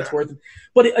 Payton, for what it's worth.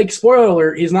 But spoiler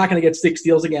alert, he's not going to get 6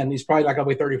 steals again. He's probably not going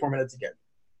to play 34 minutes again.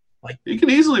 He can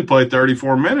easily play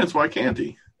 34 minutes. Why can't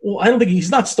he? Well, I don't think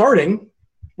he's not starting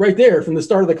right there from the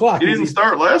start of the clock. He didn't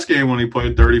start last game when he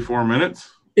played 34 minutes.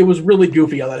 It was really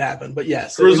goofy how that happened, but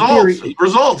yes.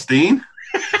 Results, Dean.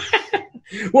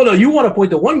 Well, no, you want to point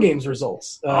to one game's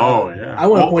results. Yeah. I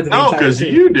want to point to the entire because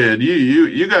team. you did.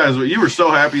 You guys, you were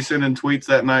so happy sending tweets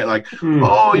that night, like,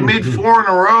 oh, he made 4 in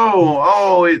a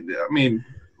row.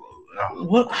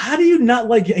 Well, how do you not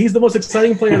like? He's the most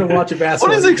exciting player to watch at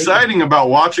basketball. What is exciting about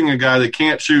watching a guy that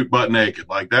can't shoot butt naked?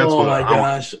 That's oh my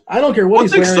gosh! I don't care what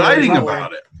what's he's wearing. What's exciting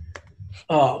about it?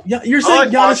 Oh yeah, you're saying I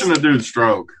like watching the dude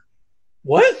stroke.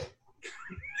 What?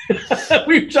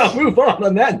 We shall move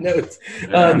on that note.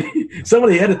 Yeah.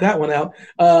 Somebody edit that one out.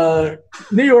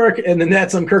 New York and the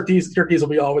Nets. Kirk Dees will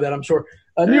be all over that, I'm sure.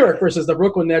 New York versus the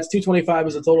Brooklyn Nets. 225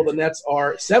 is the total. The Nets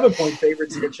are 7-point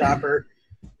favorites to get Chopper.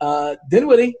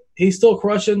 Dinwiddie, he's still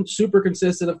crushing, super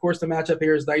consistent. Of course, the matchup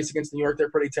here is nice against New York. They're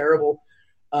pretty terrible.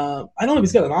 I don't know if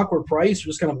he's got an awkward price or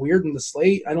just kind of weird in the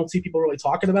slate. I don't see people really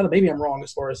talking about it. Maybe I'm wrong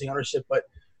as far as the ownership, but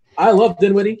I love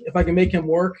Dinwiddie. If I can make him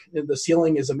work, the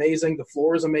ceiling is amazing. The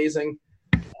floor is amazing.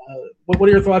 What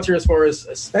are your thoughts here as far as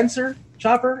Spencer,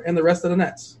 Chopper, and the rest of the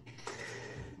Nets?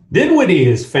 Dinwiddie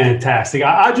is fantastic.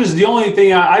 I just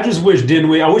wish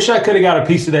Dinwiddie – I wish I could have got a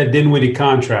piece of that Dinwiddie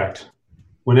contract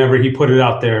whenever he put it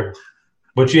out there.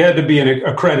 But you had to be an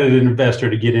accredited investor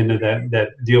to get into that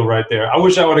deal right there. I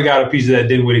wish I would have got a piece of that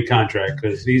Dinwiddie contract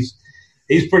because he's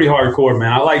pretty hardcore,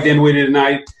 man. I like Dinwiddie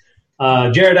tonight.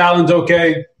 Jared Allen's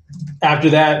okay. After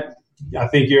that, I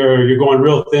think you're going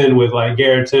real thin with like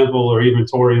Garrett Temple or even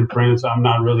Taurean Prince. I'm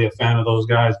not really a fan of those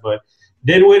guys, but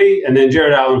Dinwiddie and then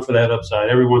Jared Allen for that upside.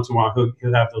 Every once in a while,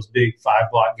 he'll have those big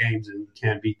 5-block games and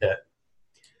can't beat that.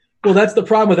 Well, that's the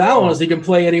problem with Allen is he can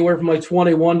play anywhere from like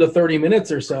 21 to 30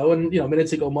 minutes or so, and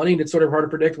minutes equal money, and it's sort of hard to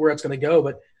predict where it's going to go.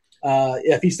 But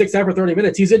if he sticks out for 30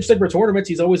 minutes, he's interesting for tournaments.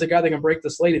 He's always a guy that can break the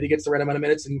slate if he gets the right amount of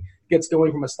minutes and gets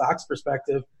going from a stocks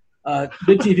perspective.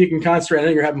 Big T, if you can concentrate, I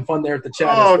know you're having fun there at the chat.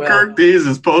 Oh, as well. Kirk Dees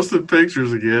is posting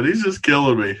pictures again. He's just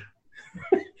killing me.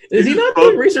 Is he not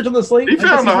doing research on the slate? He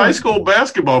found a high school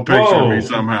basketball picture of me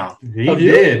somehow. He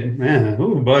did, man.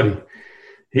 Ooh, buddy.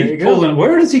 He's pulling.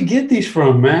 Where does he get these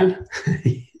from, man?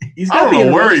 I don't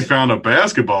know where he found a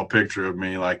basketball picture of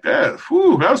me like that.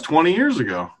 Whew, that was 20 years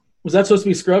ago. Was that supposed to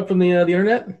be scrubbed from the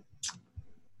internet?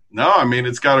 No, I mean,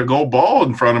 it's got a gold ball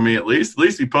in front of me at least. At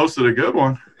least he posted a good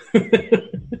one.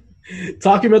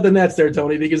 Talking about the Nets there,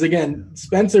 Tony, because, again,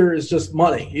 Spencer is just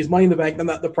money. He's money in the bank.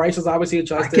 The price is obviously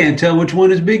adjusted. I can't tell which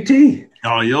one is Big T.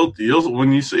 Oh, you'll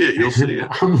when you see it, you'll see it.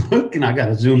 I'm looking. I got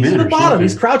to zoom in. He's at the bottom. Something.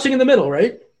 He's crouching in the middle,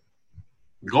 right?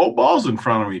 Gold ball's in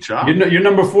front of me, Chop. You're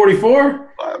number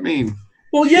 44? I mean.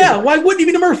 Well, yeah. Why wouldn't he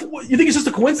be number – you think it's just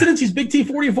a coincidence he's Big T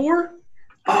 44?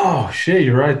 Oh, shit,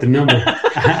 you're right, the number.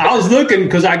 I was looking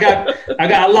because I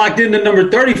got locked into number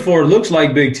 34. It looks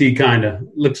like Big T, kind of.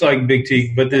 Looks like Big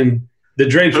T, but then the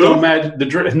drapes don't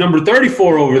match. Number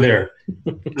 34 over there.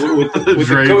 With the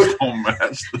drapes don't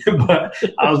match. But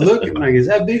I was looking like, is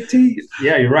that Big T?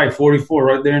 Yeah, you're right, 44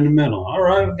 right there in the middle. All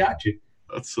right, I got you.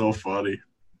 That's so funny.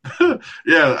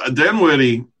 Yeah,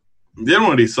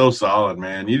 Dinwiddie's so solid,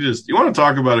 man. You want to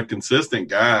talk about a consistent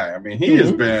guy. I mean, he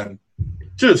has been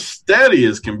just steady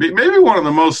as can be. Maybe one of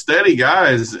the most steady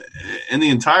guys in the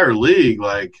entire league.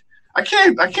 Like, I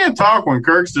can't talk when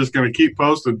Kirk's just going to keep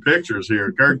posting pictures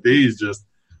here. Kirk D's just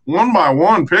one by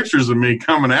one pictures of me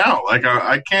coming out. Like,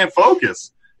 I can't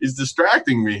focus. He's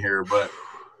distracting me here. But,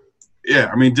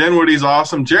 yeah, I mean, Dinwiddie's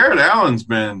awesome. Jared Allen's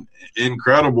been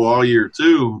incredible all year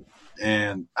too.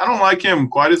 And I don't like him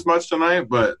quite as much tonight,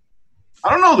 but I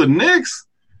don't know. The Knicks,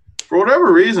 for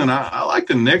whatever reason, I like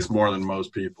the Knicks more than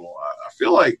most people. I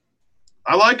feel like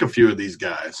I like a few of these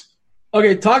guys.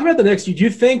 Okay, talking about the Knicks, do you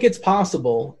think it's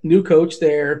possible? New coach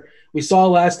there. We saw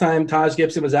last time Taj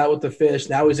Gibson was out with the fish.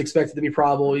 Now he's expected to be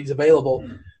probable. He's available.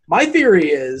 My theory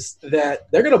is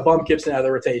that they're going to bump Gibson out of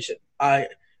the rotation. I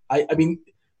mean,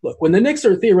 look, when the Knicks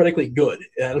are theoretically good,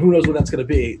 and who knows when that's going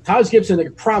to be, Taj Gibson, I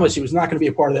can promise you, is not going to be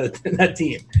a part of that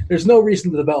team. There's no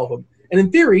reason to develop him. And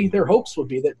in theory, their hopes would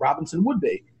be that Robinson would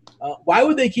be. Why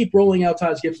would they keep rolling out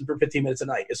Taj Gibson for 15 minutes a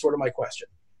night is sort of my question.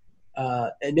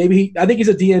 And maybe I think he's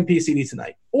a DNP CD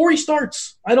tonight. Or he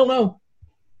starts. I don't know.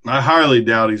 I highly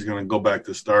doubt he's going to go back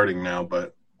to starting now,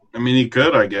 but, I mean, he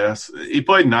could, I guess. He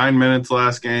played 9 minutes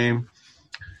last game.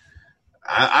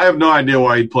 I have no idea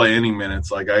why he'd play any minutes.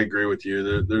 Like, I agree with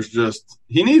you. There's just –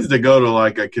 he needs to go to,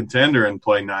 like, a contender and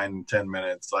play 9 10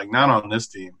 minutes. Like, not on this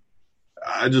team.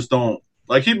 I just don't –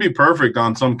 like, he'd be perfect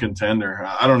on some contender.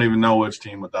 I don't even know which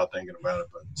team without thinking about it.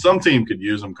 But some team could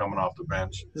use him coming off the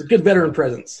bench. He's a good veteran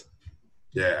presence.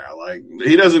 Yeah, like,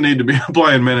 he doesn't need to be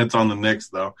playing minutes on the Knicks,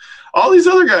 though. All these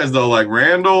other guys, though, like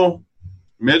Randall,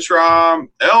 Mitra,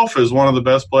 Elf is one of the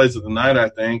best plays of the night, I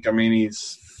think. I mean,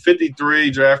 he's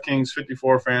 53 DraftKings,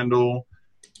 54 FanDuel,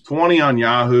 20 on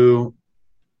Yahoo.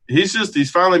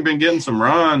 He's finally been getting some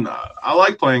run. I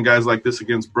like playing guys like this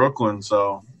against Brooklyn,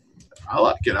 so I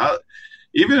like it.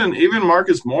 Even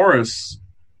Marcus Morris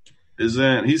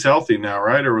he's healthy now,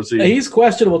 right? Or was he? He's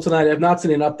questionable tonight. I've not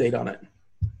seen an update on it.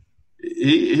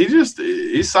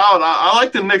 He's solid. I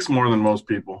like the Knicks more than most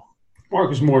people.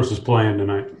 Marcus Morris is playing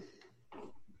tonight.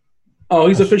 Oh,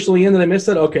 he's officially in. Did I miss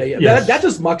that? Okay, yeah. Yes. That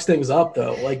just mucks things up,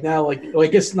 though. Like now, I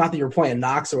guess not that you're playing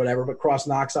Knox or whatever, but cross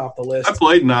Knox off the list. I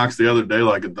played Knox the other day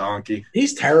like a donkey.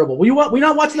 He's terrible. We're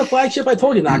not watching the flagship. I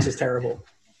told you Knox is terrible.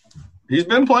 He's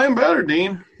been playing better,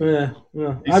 Dean. Yeah.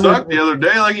 He sucked the other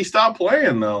day. Like, he stopped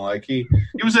playing, though. Like, he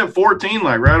was at 14,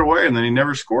 like, right away, and then he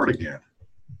never scored again.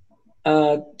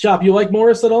 Chop, you like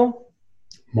Morris at all?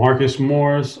 Marcus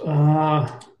Morris.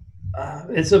 Let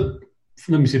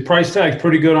me see. Price tag's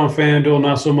pretty good on FanDuel,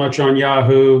 not so much on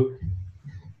Yahoo.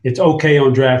 It's okay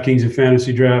on DraftKings and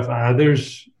Fantasy Draft.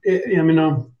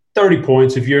 30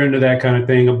 points if you're into that kind of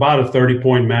thing, about a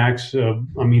 30-point max.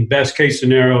 Best case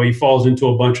scenario, he falls into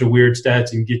a bunch of weird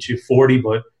stats and gets you 40,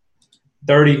 but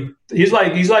 30. He's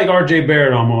like R.J.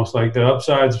 Barrett almost. Like, the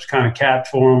upside's kind of capped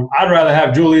for him. I'd rather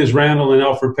have Julius Randle and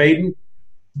Elfrid Payton.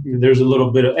 There's a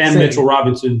little bit of – and Mitchell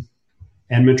Robinson.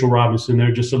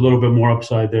 There's just a little bit more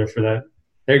upside there for that.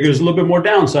 There's a little bit more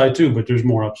downside too, but there's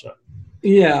more upside.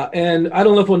 Yeah, and I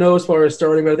don't know if we'll know as far as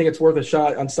starting, but I think it's worth a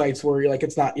shot on sites where you're like,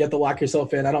 it's not – you have to lock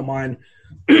yourself in. I don't mind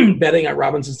betting on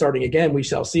Robinson starting again. We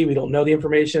shall see. We don't know the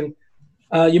information.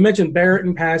 You mentioned Barrett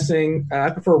in passing. I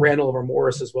prefer Randall over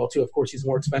Morris as well, too. Of course, he's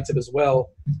more expensive as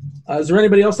well. Is there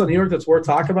anybody else on New York that's worth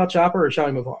talking about, Chopper, or shall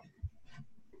we move on?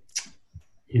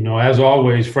 As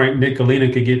always, Frank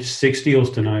Nicolina could get 6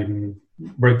 steals tonight and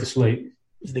break the slate.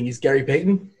 You think he's Gary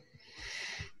Payton?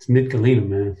 It's Nicolina,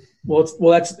 man.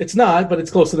 It's not, but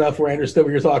it's close enough where I understood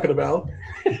what you're talking about.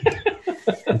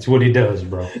 That's what he does,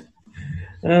 bro.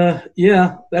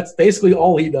 Yeah, that's basically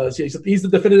all he does. He's the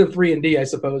definitive 3-and-D, I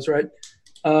suppose, right?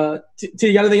 T,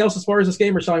 you got anything else as far as this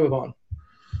game, or shall we move on?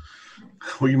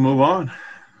 We can move on.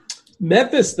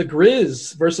 Memphis, the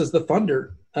Grizz versus the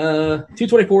Thunder.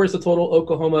 224 is the total.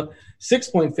 Oklahoma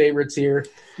 6-point favorites here.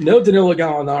 No Danilo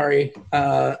Gallinari.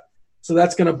 So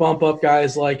that's going to bump up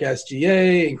guys like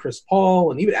SGA and Chris Paul,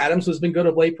 and even Adams has been good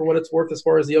of late for what it's worth as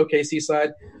far as the OKC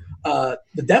side. The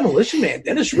Demolition Man,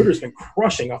 Dennis Schroeder's been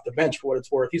crushing off the bench for what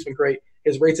it's worth. He's been great.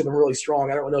 His rates have been really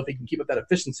strong. I don't know if he can keep up that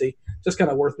efficiency. Just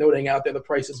kind of worth noting out there. The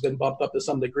price has been bumped up to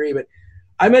some degree. But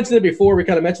I mentioned it before. We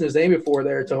kind of mentioned his name before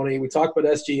there, Tony. We talked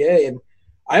about SGA, and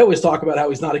I always talk about how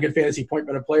he's not a good fantasy point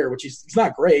minute player, which he's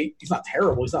not great. He's not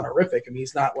terrible. He's not horrific. I mean,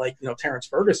 he's not like, Terrence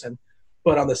Ferguson.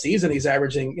 But on the season, he's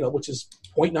averaging, which is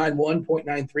 0.91,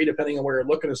 0.93, depending on where you're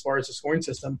looking as far as the scoring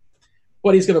system.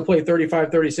 But he's going to play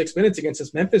 35, 36 minutes against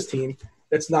this Memphis team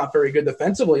that's not very good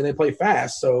defensively, and they play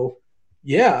fast. So,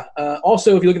 yeah.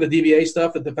 Also, if you look at the DVA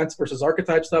stuff, the defense versus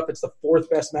archetype stuff, it's the 4th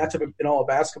best matchup in all of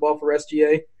basketball for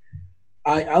SGA.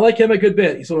 I like him a good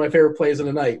bit. He's one of my favorite plays of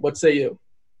the night. What say you?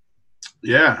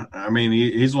 Yeah, I mean,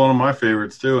 he's one of my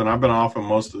favorites too, and I've been off him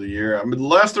most of the year. I mean, the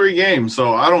last 3 games,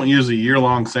 so I don't use a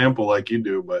year-long sample like you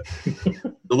do, but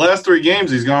the last 3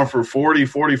 games he's gone for 40,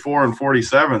 44, and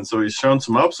 47, so he's shown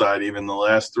some upside even the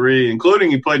last 3, including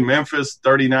he played Memphis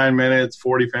 39 minutes,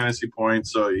 40 fantasy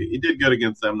points, so he did good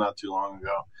against them not too long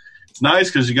ago. It's nice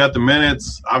because you got the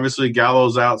minutes. Obviously,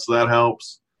 Gallo's out, so that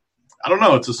helps. I don't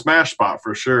know. It's a smash spot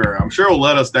for sure. I'm sure he'll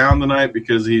let us down tonight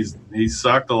because he's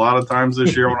sucked a lot of times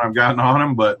this year when I've gotten on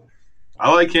him. But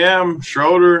I like him,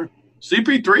 Schroeder.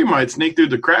 CP3 might sneak through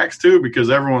the cracks too because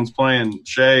everyone's playing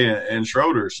Shea and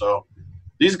Schroeder. So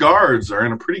these guards are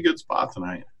in a pretty good spot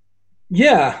tonight.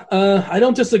 Yeah, I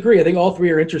don't disagree. I think all 3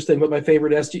 are interesting, but my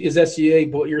favorite is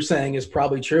SGA. But what you're saying is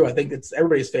probably true. I think it's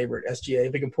everybody's favorite, SGA.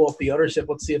 If we can pull up the ownership,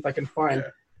 let's see if I can find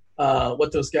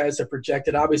what those guys have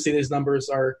projected. Obviously, these numbers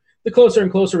are – the closer and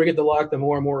closer we get to lock, the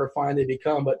more and more refined they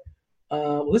become. But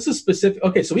this is specific.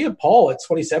 Okay, so we have Paul at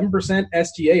 27%,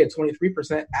 SGA at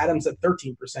 23%, Adams at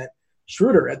 13%,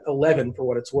 Schroeder at 11% for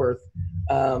what it's worth.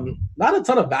 Not a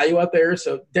ton of value out there.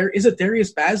 So is it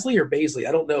Darius Bazley or Baisley?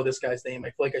 I don't know this guy's name. I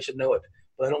feel like I should know it,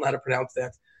 but I don't know how to pronounce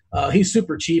that. He's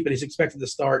super cheap, and he's expected to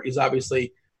start. He's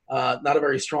obviously not a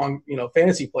very strong,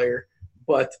 fantasy player.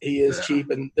 But he is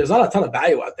cheap, and there's not a ton of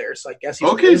value out there. So I guess he's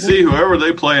OKC, whoever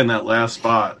they play in that last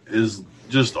spot is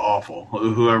just awful,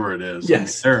 whoever it is.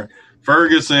 Yes. I mean,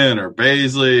 Ferguson or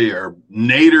Baisley or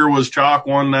Nader was chalk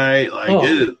one night.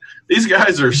 These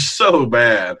guys are so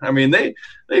bad. I mean, they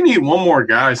need one more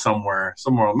guy somewhere.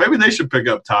 Maybe they should pick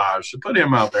up Taj to put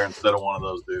him out there instead of one of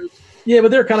those dudes. Yeah,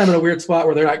 but they're kind of in a weird spot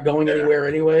where they're not going anywhere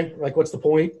anyway. Like, what's the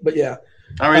point? But, yeah.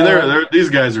 I mean, these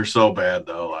guys are so bad,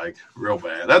 though, like real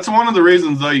bad. That's one of the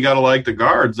reasons, though, you got to like the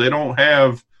guards. They don't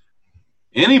have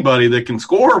anybody that can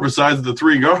score besides the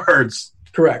 3 guards.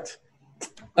 Correct.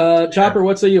 Chopper,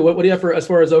 what do you have for as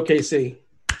far as OKC?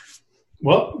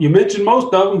 Well, you mentioned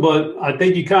most of them, but I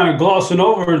think you kind of glossing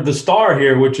over the star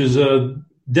here, which is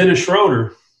Dennis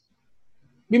Schroeder.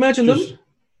 You mentioned him?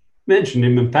 Mentioned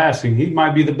him in passing. He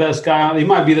might be the best guy. He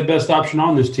might be the best option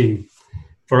on this team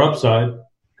for upside.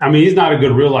 I mean, he's not a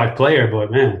good real-life player, but,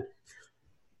 man,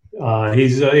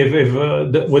 he's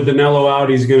with Danilo out,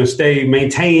 he's going to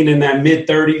maintain in that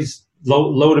mid-30s,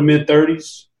 low to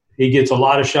mid-30s. He gets a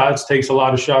lot of shots, takes a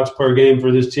lot of shots per game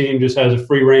for this team, just has a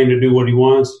free reign to do what he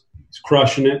wants. He's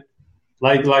crushing it.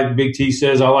 Like Big T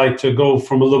says, I like to go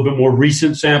from a little bit more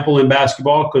recent sample in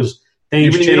basketball because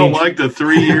things change. You don't like the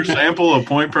 3-year sample, a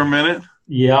point per minute?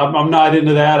 Yeah, I'm not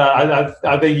into that.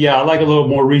 I think, I like a little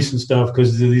more recent stuff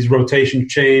because these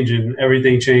rotations change and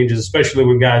everything changes, especially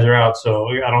when guys are out. So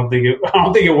I don't think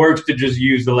it works to just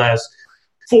use the last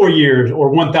 4 years or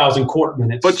 1,000 court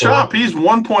minutes. But Chop, he's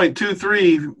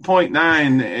 1.23.9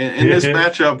 in this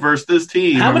matchup versus this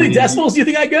team. How many decimals do you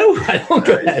think I go? I don't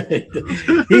go ahead.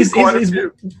 He's 1.01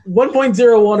 or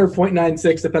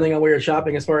 0.96, depending on where you're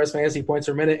shopping as far as fantasy points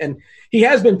per minute. And he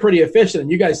has been pretty efficient.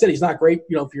 And you guys said he's not great,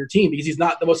 for your team because he's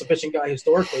not the most efficient guy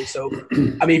historically. So,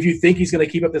 I mean, if you think he's going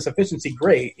to keep up this efficiency,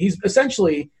 great. He's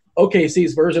essentially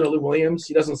OKC's version of Lou Williams.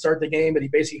 He doesn't start the game, but he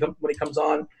basically, when he comes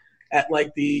on, at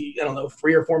like the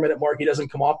 3 or 4 minute mark, he doesn't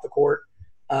come off the court.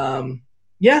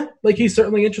 He's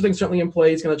certainly interesting, certainly in play.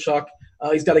 He's going to chuck.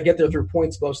 He's got to get there through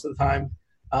points most of the time.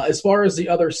 As far as the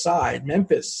other side,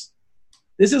 Memphis,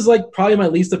 this is like probably my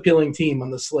least appealing team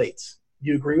on the slate. Do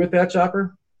you agree with that,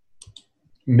 Chopper?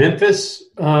 Memphis?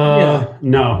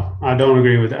 No, I don't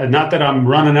agree with that. Not that I'm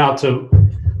running out to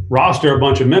roster a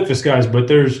bunch of Memphis guys,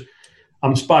 but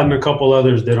I'm spotting a couple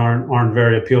others that aren't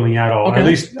very appealing at all. Okay.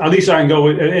 At least I can go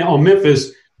with on Memphis.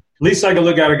 At least I can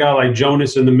look at a guy like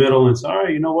Jonas in the middle and say, all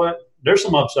right, you know what? There's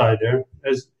some upside there.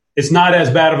 It's not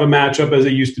as bad of a matchup as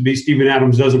it used to be. Steven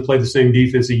Adams doesn't play the same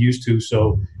defense he used to,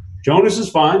 so Jonas is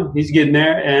fine. He's getting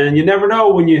there, and you never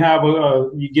know when you have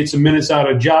you get some minutes out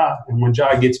of Ja, and when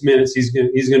Ja gets minutes, he's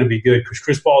going to be good because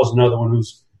Chris Paul is another one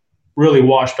who's really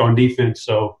washed on defense.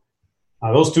 So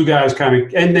those 2 guys kind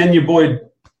of, and then your boy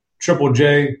Triple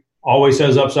J always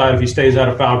has upside if he stays out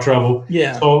of foul trouble.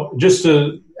 Yeah. So just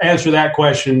to answer that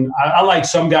question, I like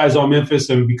some guys on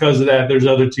Memphis, and because of that, there's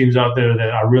other teams out there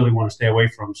that I really want to stay away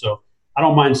from. So I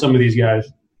don't mind some of these guys.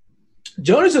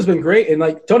 Jonas has been great, and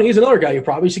like Tony, he's another guy who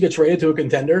probably should get traded to a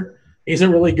contender. He's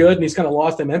been really good, and he's kind of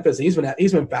lost in Memphis. He's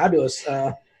been fabulous.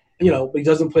 But he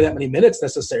doesn't play that many minutes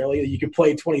necessarily. You could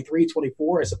play 23,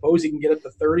 24. I suppose he can get up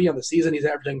to 30 on the season. He's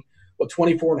averaging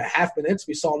 24 and a half minutes.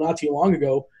 We saw not too long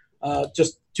ago.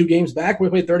 Just 2 games back, we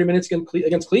played 30 minutes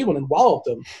against Cleveland and walloped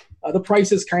them. The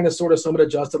price is kind of sort of somewhat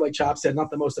adjusted, like Chop said, not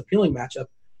the most appealing matchup.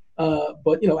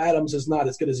 But Adams is not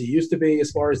as good as he used to be as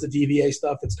far as the DVA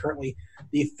stuff. It's currently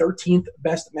the 13th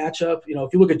best matchup.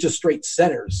 If you look at just straight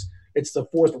centers, It's the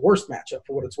fourth worst matchup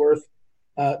for what it's worth.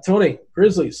 Tony,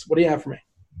 Grizzlies, what do you have for me?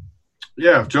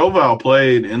 Yeah, if Joval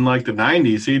played in like the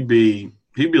 90s, he'd be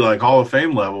like Hall of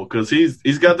Fame level because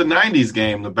he's got the 90s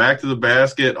game, the back to the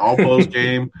basket, all post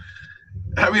game.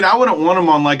 I mean, I wouldn't want him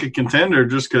on like a contender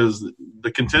just because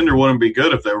the contender wouldn't be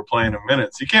good if they were playing him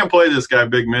minutes. You can't play this guy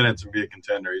big minutes and be a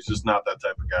contender. He's just not that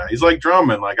type of guy. He's like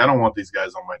Drummond. Like, I don't want these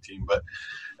guys on my team, but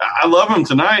I love him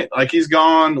tonight. Like, he's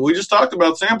gone. We just talked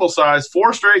about sample size,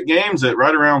 4 straight games at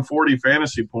right around 40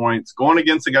 fantasy points. Going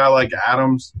against a guy like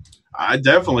Adams, I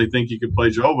definitely think you could play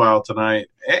Joval tonight.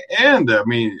 And, I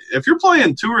mean, if you're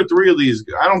playing 2 or 3 of these,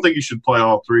 I don't think you should play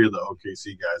all 3 of the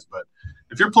OKC guys, but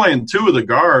if you're playing 2 of the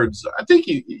guards, I think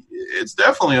it's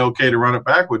definitely okay to run it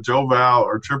back with Joval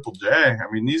or Triple J.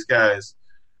 I mean, these guys,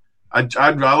 I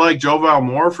like Joval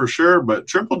more for sure, but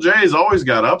Triple J's always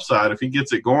got upside if he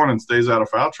gets it going and stays out of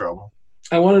foul trouble.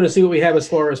 I wanted to see what we have as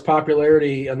far as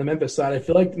popularity on the Memphis side. I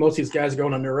feel like most of these guys are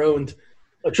going on their own.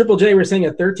 Triple J, we're saying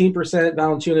at 13%.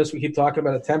 Valanciunas, we keep talking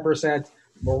about at 10%.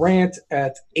 Morant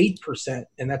at 8%,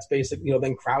 and that's basically,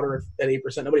 then Crowder at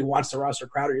 8%. Nobody wants to roster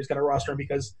Crowder. You just got to roster him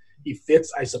because he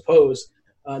fits, I suppose.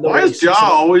 Why is Ja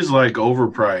always like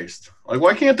overpriced? Like,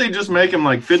 why can't they just make him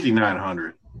like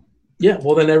 5,900? Yeah,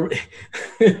 well then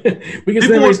because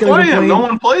people would play him. No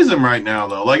one plays him right now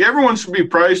though. Like, everyone should be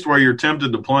priced where you're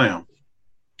tempted to play him.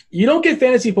 You don't get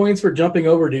fantasy points for jumping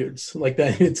over dudes like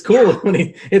that. It's cool when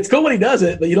he does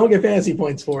it, but you don't get fantasy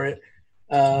points for it.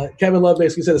 Kevin Love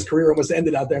basically said his career almost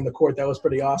ended out there in the court. That was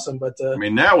pretty awesome. But I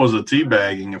mean, that was a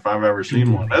teabagging if I've ever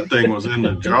seen one. That thing was in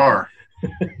the jar.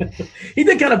 He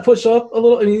did kind of push up a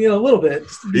little. I mean, a little bit.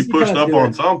 He pushed up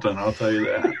on something. I'll tell you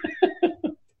that.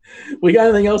 We got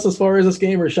anything else as far as this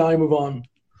game, or shall I move on?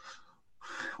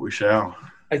 We shall.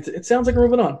 It sounds like we're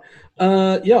moving on.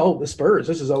 The Spurs.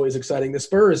 This is always exciting. The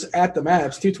Spurs at the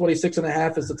Mavs.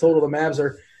 226.5 is the total. The Mavs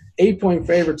are 8-point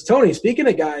favorites. Tony, speaking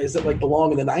of guys that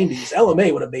belong in the 90s,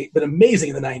 LMA would have been amazing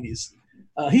in the 90s.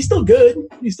 He's still good.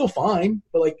 He's still fine,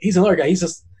 but he's another guy.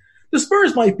 The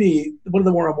Spurs might be one of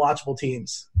the more unwatchable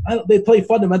teams. They play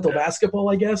fundamental basketball,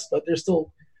 I guess, but they're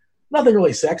still nothing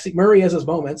really sexy. Murray has his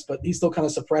moments, but he's still kind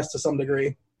of suppressed to some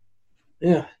degree.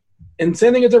 Yeah. And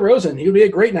same thing with DeRozan. He would be a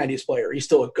great 90s player. He's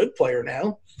still a good player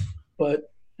now,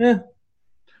 but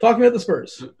talking about the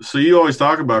Spurs. So you always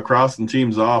talk about crossing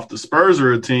teams off. The Spurs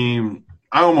are a team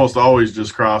I almost always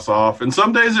just cross off. And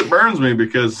some days it burns me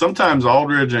because sometimes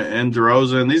Aldridge and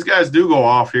DeRozan, these guys do go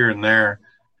off here and there,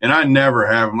 and I never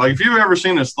have them. Like, if you've ever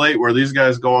seen a slate where these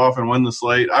guys go off and win the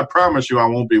slate, I promise you I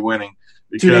won't be winning.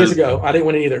 Because, 2 days ago, I didn't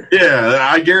win either. Yeah,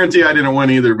 I guarantee I didn't win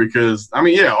either because,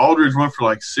 Aldridge went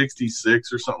for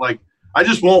 66 or something. I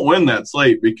just won't win that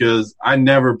slate because I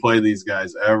never play these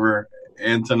guys ever.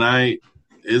 And tonight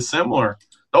is similar.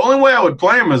 The only way I would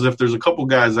play them is if there's a couple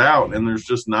guys out and there's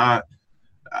just not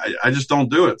 – I just don't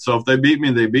do it. So if they beat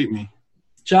me, they beat me.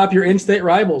 Chop, your in-state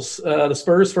rivals, the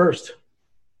Spurs first.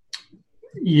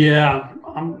 Yeah,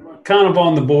 I'm kind of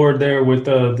on the board there with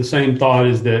the same thought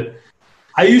is that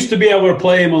I used to be able to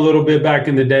play him a little bit back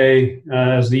in the day.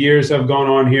 As the years have gone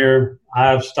on here,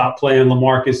 I've stopped playing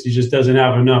LaMarcus. He just doesn't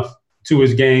have enough to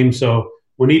his game. So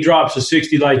when he drops a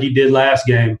 60 like he did last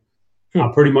game,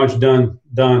 I'm pretty much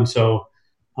done. So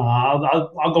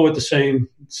I'll go with the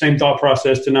same thought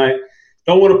process tonight.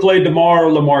 Don't want to play DeMar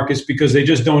or LaMarcus because they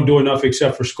just don't do enough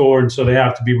except for score, and so they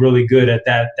have to be really good at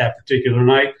that particular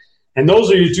night. And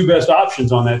those are your 2 best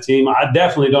options on that team. I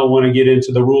definitely don't want to get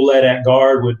into the roulette at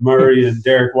guard with Murray and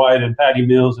Derek White and Patty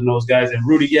Mills and those guys. And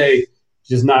Rudy Gay is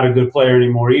just not a good player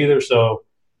anymore either. So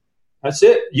that's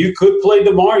it. You could play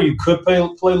DeMar. You could play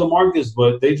LaMarcus,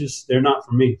 but they're not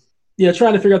for me. Yeah,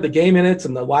 trying to figure out the game minutes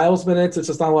and the Lyles minutes, it's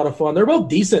just not a lot of fun. They're both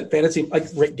decent fantasy.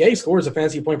 Gay scores a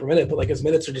fantasy point per minute, but his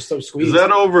minutes are just so squeezed. Is that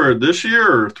over this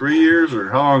year or 3 years or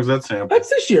how long is that sample? That's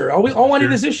this year. All I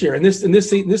need is this year in this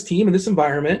team in this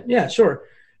environment. Yeah, sure.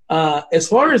 As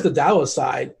far as the Dallas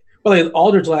side,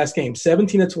 Aldridge last game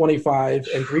 17 of 25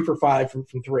 and 3 for 5 from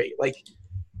 3.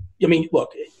 Look,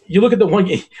 you look at the one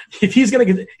game. If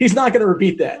he's not gonna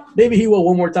repeat that. Maybe he will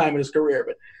one more time in his career,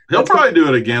 but. He'll probably do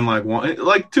it again,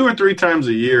 2 or 3 times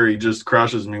a year. He just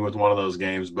crushes me with one of those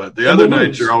games. But the other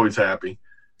nights, you're always happy.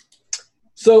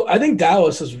 So I think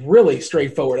Dallas is really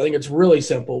straightforward. I think it's really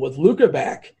simple. With Luka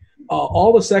back,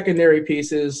 all the secondary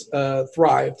pieces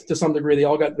thrived to some degree. They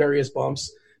all got various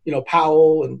bumps.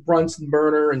 Powell and Brunson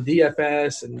Burner and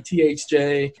DFS and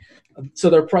THJ. So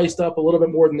they're priced up a little bit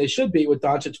more than they should be with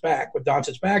Doncic back. With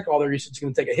Doncic back, all their usage is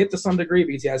going to take a hit to some degree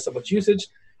because he has so much usage.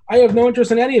 I have no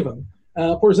interest in any of them.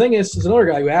 Porzingis is another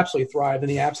guy who absolutely thrived in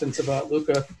the absence of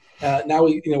Luka. Now,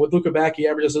 with Luka back, he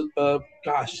averages,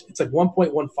 it's like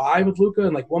 1.15 with Luka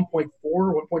and like 1.4,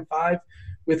 1.5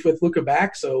 with Luka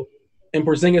back. So, and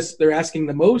Porzingis, they're asking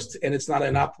the most, and it's not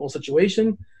an optimal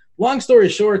situation. Long story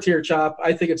short here, Chop,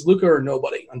 I think it's Luka or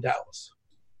nobody on Dallas.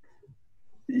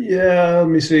 Yeah, let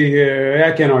me see here.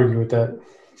 I can't argue with that.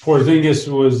 Porzingis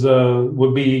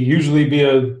would usually be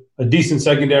a decent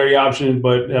secondary option,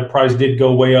 but that price did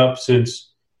go way up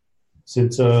since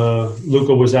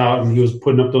Luka was out and he was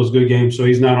putting up those good games. So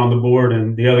he's not on the board,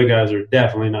 and the other guys are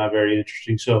definitely not very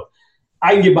interesting. So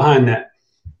I can get behind that.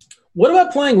 What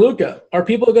about playing Luka? Are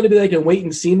people going to be like in wait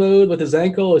and see mode with his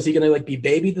ankle? Is he going to like be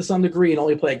babied to some degree and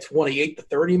only play like 28 to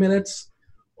 30 minutes?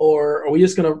 Or are we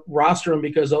just going to roster him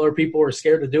because other people are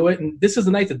scared to do it? And this is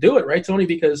the night to do it, right, Tony?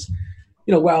 Because,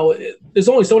 there's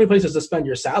only so many places to spend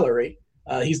your salary.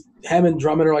 Him and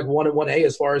Drummond are like 1 and 1A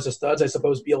as far as the studs. I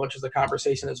suppose Beal enters the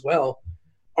conversation as well.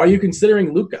 Are you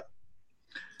considering Luka?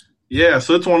 Yeah,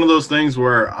 so it's one of those things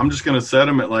where I'm just going to set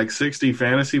him at like 60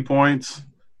 fantasy points.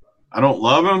 I don't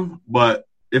love him, but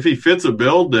if he fits a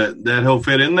build that he'll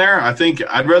fit in there, I think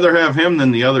I'd rather have him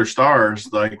than the other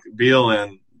stars like Beal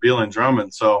and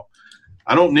Drummond. So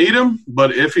I don't need him,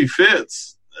 but if he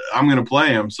fits, I'm going to play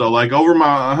him. So like over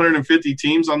my 150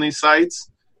 teams on these sites,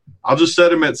 I'll just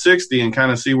set him at 60 and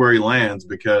kind of see where he lands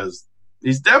because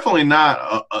he's definitely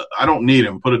not I don't need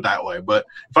him, put it that way. But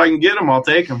if I can get him, I'll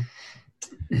take him.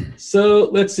 So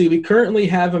let's see. We currently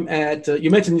have him at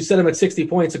you mentioned you set him at 60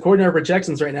 points. According to our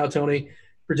projections right now, Tony,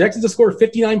 projections to score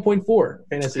 59.4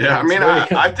 fantasy. Yeah,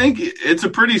 points. I think it's a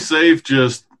pretty safe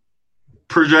just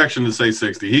projection to say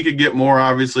 60. He could get more,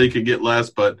 obviously, he could get less,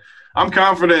 but I'm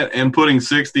confident in putting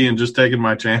 60 and just taking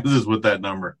my chances with that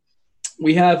number.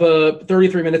 We have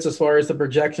 33 minutes as far as the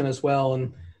projection as well,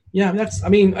 and yeah,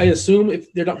 I assume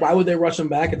if they're not, why would they rush him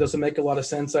back? It doesn't make a lot of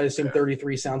sense. I assume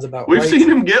 33 sounds about right. We've seen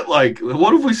him get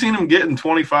what have we seen him get in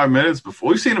 25 minutes before?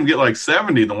 We've seen him get like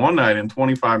 70 the one night in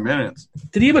 25 minutes.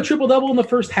 Did he have a triple-double in the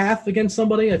first half against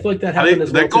somebody? I feel like that happened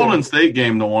as well. That Golden State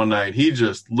game the one night, he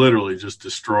just literally just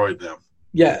destroyed them.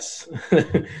 Yes,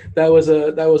 that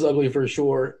was ugly for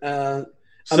sure.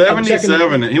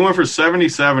 77. He went for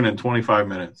 77 in 25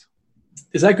 minutes.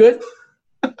 Is that good?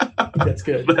 That's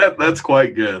good. That's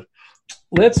quite good.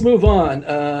 Let's move on.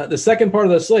 The second part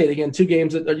of the slate, again, 2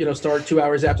 games that start 2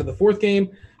 hours after the fourth game.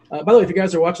 By the way, if you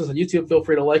guys are watching us on YouTube, feel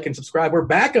free to like and subscribe. We're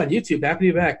back on YouTube. Happy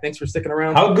to be back. Thanks for sticking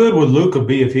around. How good would Luka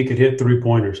be if he could hit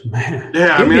 3-pointers? Man.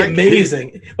 Yeah, It'd be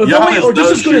amazing. Or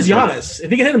just as good as Giannis. If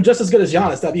he could hit him just as good as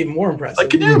Giannis, that'd be even more impressive. Like,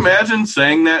 can you imagine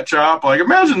saying that, Chop? Like,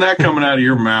 imagine that coming out of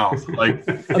your mouth. Like,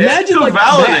 imagine to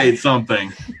validate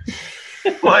something.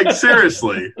 Like,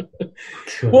 seriously.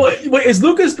 Well, wait, is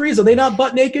Luka's threes, are they not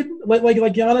butt naked like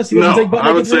Giannis? No,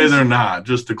 I would say they're not,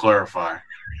 just to clarify.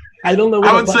 I don't know.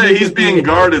 I would say he's being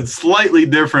guarded slightly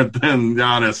different than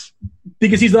Giannis.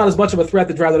 Because he's not as much of a threat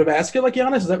to drive to the basket like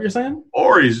Giannis? Is that what you're saying?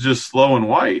 Or he's just slow and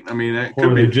white. I mean, it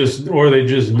could be. Or they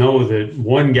just know that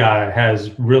one guy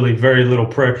has really very little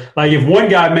prayer. Like if one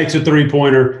guy makes a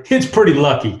 3-pointer, it's pretty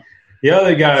lucky. The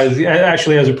other guy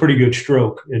actually has a pretty good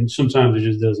stroke, and sometimes it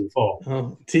just doesn't fall.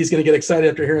 Oh, T's going to get excited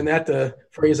after hearing that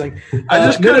phrasing. I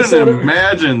just couldn't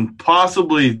imagine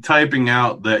possibly typing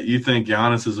out that you think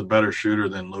Giannis is a better shooter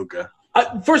than Luka.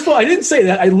 First of all, I didn't say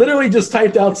that. I literally just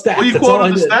typed out stats. Well, you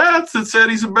quoted the stats that said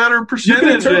he's a better percentage. You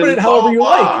can interpret it however you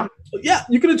like. Yeah,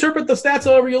 you can interpret the stats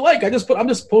however you like. I'm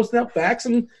just posting out facts,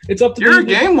 and it's up to you. You're a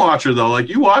game watcher, though. Like,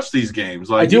 you watch these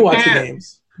games. Like, I do watch the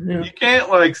games. Yeah. You can't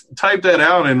like type that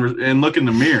out and look in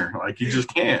the mirror. Like you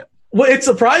just can't. Well, it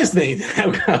surprised me.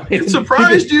 It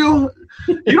surprised you?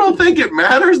 You don't think it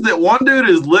matters that one dude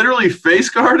is literally face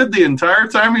guarded the entire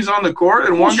time he's on the court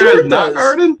and one guy is not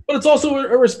guarded? But it's also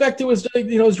a respect to his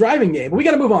his driving game. We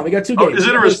got to move on. We got 2 games. Is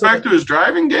it a respect to his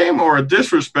driving game or a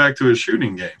disrespect to his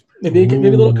shooting game? Maybe a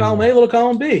little column A, a little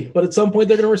column B. But at some point,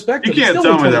 they're going to respect him. You can't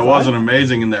tell me that wasn't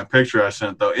amazing in that picture I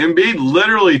sent, though. Embiid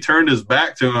literally turned his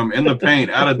back to him in the paint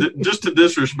just to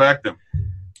disrespect him.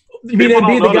 You mean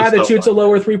Embiid, the guy that shoots a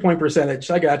lower 3-point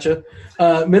percentage? I gotcha.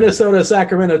 Minnesota,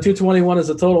 Sacramento, 221 is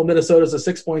the total. Minnesota's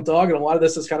a 6-point dog, and a lot of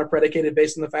this is kind of predicated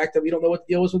based on the fact that we don't know what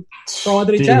the deal is with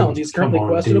Karl-Anthony Towns. He's currently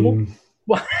questionable.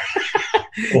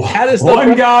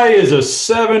 One guy is a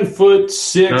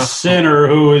 7'6" center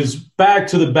who is back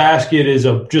to the basket, is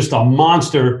just a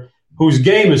monster whose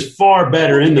game is far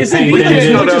better in the paint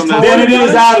than it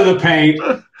is out of the paint.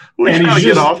 We gotta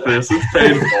get off this. It's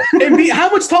painful. Embiid, how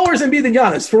much taller is Embiid than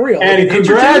Giannis, for real? And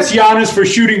congrats, Giannis, for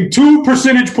shooting 2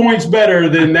 percentage points better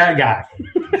than that guy.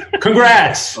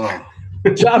 Congrats.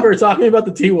 Jobber, talk to me about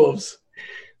the T-Wolves.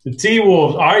 The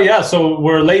T-Wolves. All right, yeah, so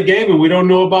we're late game, and we don't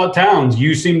know about Towns.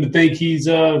 You seem to think he's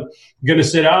going to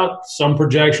sit out. Some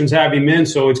projections have him in,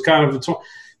 so it's kind of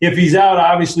if he's out,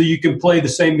 obviously you can play the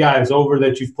same guys over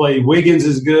that you've played. Wiggins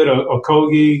is good,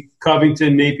 Okogie,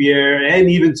 Covington, Napier, and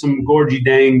even some Gorgie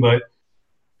Dang, but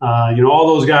all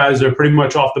those guys are pretty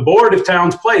much off the board if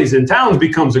Towns plays, and Towns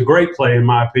becomes a great play, in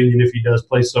my opinion, if he does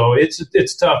play. So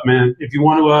it's tough, man. If you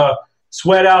want to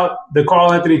sweat out the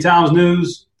Karl Anthony Towns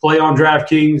news, play on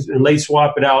DraftKings and late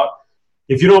swap it out.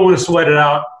 If you don't want to sweat it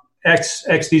out, X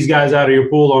these guys out of your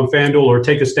pool on FanDuel or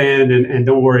take a stand and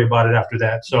don't worry about it after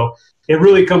that. So it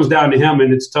really comes down to him,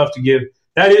 and it's tough to give.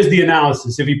 That is the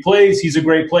analysis. If he plays, he's a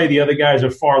great play. The other guys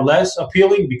are far less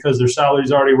appealing because their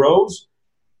salaries already rose.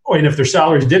 And if their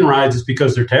salaries didn't rise, it's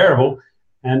because they're terrible.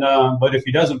 And but if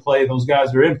he doesn't play, those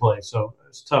guys are in play. So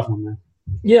it's a tough one, man.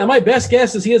 Yeah, my best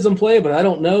guess is he doesn't play, but I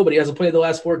don't know. But he hasn't played the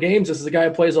last 4 games. This is a guy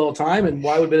who plays all the time, and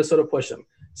why would Minnesota push him?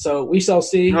 So we shall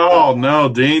see. Oh, no,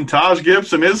 Dean. Taj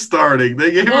Gibson is starting.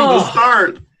 They gave him the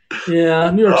start. Yeah,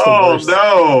 New York's the worst.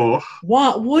 No.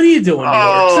 What are you doing, New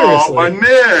York? Seriously. My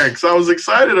Knicks. I was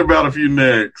excited about a few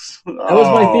Knicks. That was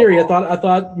my theory. I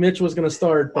thought Mitch was going to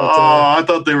start. But, I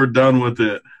thought they were done with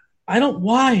it. I don't –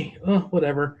 why?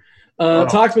 Whatever.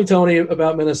 Talk to me, Tony,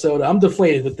 about Minnesota. I'm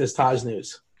deflated with this Taj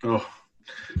news. Oh.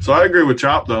 So I agree with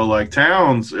Chop, though. Like,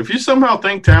 Towns, if you somehow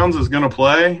think Towns is going to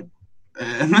play,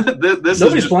 and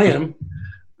nobody's playing him.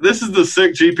 This is the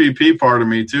sick GPP part of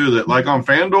me, too, that, like, on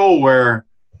FanDuel where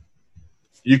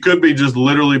you could be just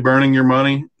literally burning your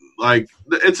money. Like,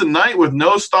 it's a night with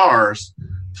no stars.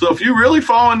 So if you really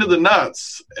fall into the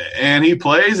nuts and he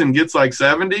plays and gets, like,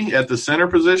 70 at the center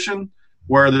position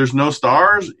where there's no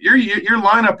stars, your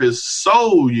lineup is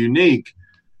so unique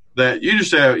that you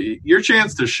just have your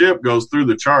chance to ship goes through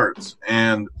the charts,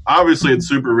 and obviously it's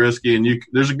super risky, and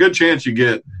there's a good chance you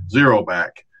get 0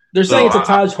 back. They're saying it's a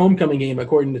Taj homecoming game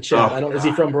according to chat. Is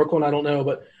he from Brooklyn? I don't know,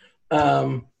 but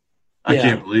I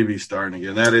can't believe he's starting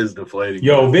again. That is deflating.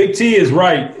 Yo, Big T is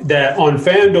right that on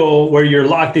FanDuel where you're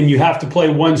locked in, you have to play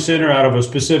one center out of a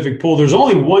specific pool. There's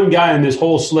only one guy in this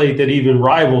whole slate that even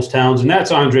rivals Towns, and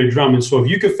that's Andre Drummond. So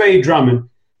if you could fade Drummond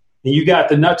and you got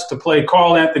the nuts to play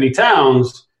Karl Anthony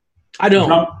Towns. I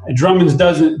don't. Drummond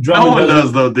doesn't. No one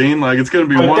does, though, Dean. Like, it's going to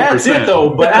be 1%. That's it, though.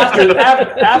 But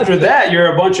after that,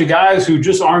 you're a bunch of guys who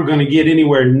just aren't going to get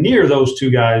anywhere near those 2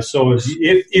 guys. So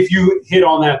if you hit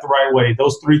on that the right way,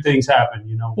 those 3 things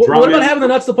happen. What about having the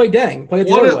nuts to play Deng? Play it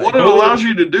the other way. What it allows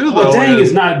you to do, though,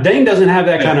 Deng doesn't have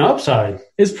that kind of upside.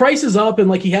 His price is up, and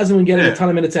like he hasn't been getting a ton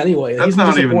of minutes anyway. That's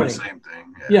not even the same thing.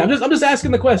 Yeah, I'm just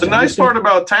asking the question. The nice part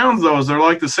about Towns, though, is they're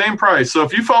like the same price. So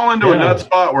if you fall into a nut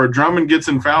spot where Drummond gets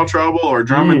in foul trouble or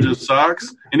Drummond just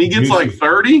sucks, and he gets like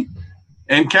 30,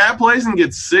 and Cat plays and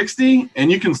gets 60,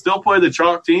 and you can still play the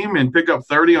chalk team and pick up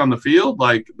 30 on the field,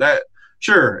 like that,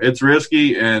 sure, it's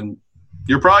risky, and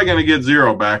you're probably going to get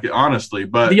 0 back, honestly.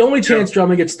 But the only chance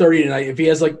Drummond gets 30 tonight if he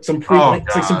has like some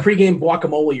pregame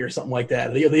guacamole or something like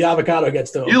that. The avocado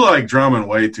gets to him. You like Drummond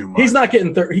way too much. He's not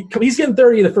getting 30. He's getting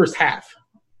 30 in the first half.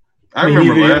 I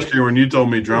remember last year when you told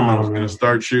me Drummond was going to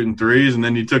start shooting threes, and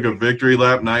then you took a victory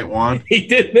lap night 1. He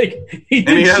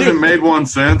hasn't made one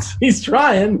since. He's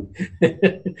trying.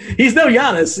 He's no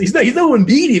Giannis. He's no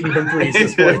Embiid even from threes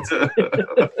at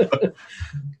this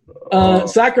point.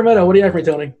 Sacramento, what do you have for me,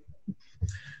 Tony?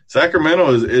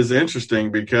 Sacramento is interesting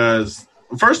because,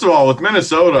 first of all, with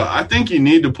Minnesota, I think you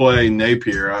need to play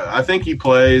Napier. I think he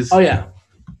plays. Oh, yeah.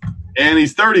 And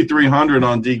he's 3,300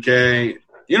 on DK.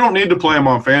 You don't need to play him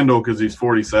on FanDuel because he's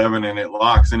 47 and it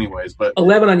locks anyways. But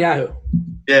 11 on Yahoo.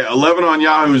 Yeah, 11 on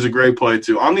Yahoo is a great play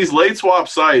too. On these late swap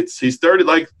sites, he's 30.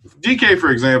 Like DK, for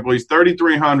example, he's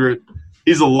 3,300.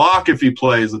 He's a lock if he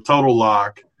plays, a total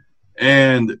lock.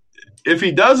 And if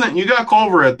he doesn't, you got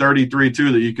Culver at 33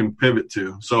 too that you can pivot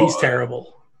to. So he's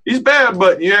terrible. He's bad,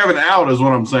 but you have an out is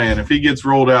what I'm saying. If he gets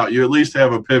rolled out, you at least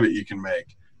have a pivot you can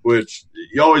make, which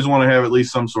you always want to have at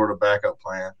least some sort of backup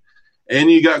plan. And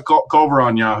you got Culver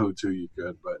on Yahoo too. You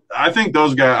could, but I think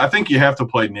those guys. I think you have to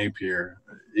play Napier.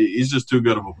 He's just too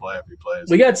good of a play if he plays.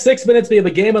 We got 6 minutes. We have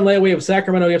a game on layaway of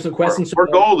Sacramento. We have some questions. We're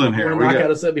golden here. We're knock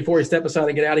out us before we step aside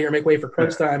and get out of here and make way for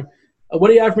crunch time. What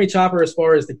do you have for me, Chopper? As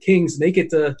far as the Kings, make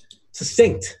it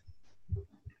succinct.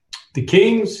 The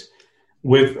Kings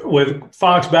with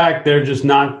Fox back, they're just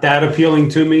not that appealing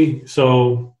to me.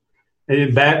 So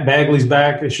Bagley's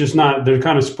back. It's just not. They're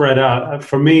kind of spread out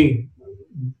for me.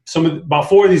 About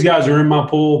 4 of these guys are in my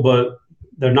pool, but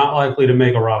they're not likely to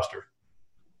make a roster.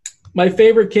 My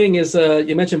favorite King is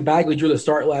you mentioned Bagley drew the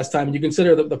start last time, and you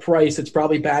consider the price. It's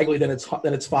probably Bagley than it's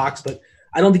Fox, but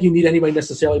I don't think you need anybody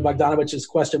necessarily. Bogdanovich is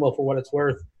questionable for what it's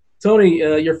worth. Tony,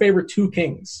 your favorite 2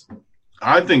 Kings?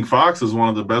 I think Fox is one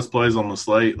of the best plays on the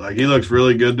slate. Like, he looks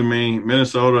really good to me.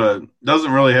 Minnesota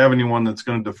doesn't really have anyone that's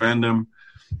going to defend him.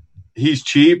 He's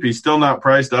cheap. He's still not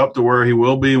priced up to where he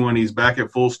will be when he's back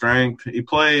at full strength. He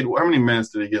played – how many minutes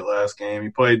did he get last game? He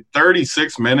played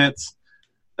 36 minutes.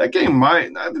 That game I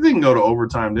didn't go to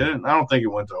overtime, did it? I don't think it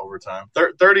went to overtime.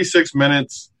 36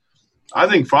 minutes. I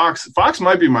think Fox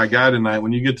might be my guy tonight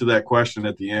when you get to that question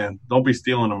at the end. Don't be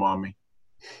stealing him on me.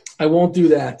 I won't do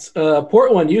that.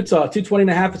 Portland, Utah,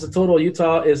 220.5 is the total.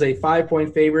 Utah is a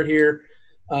 5-point favorite here.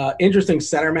 Interesting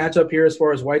center matchup here as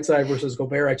far as Whiteside versus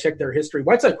Gobert. I checked their history.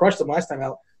 Whiteside crushed them last time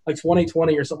out, like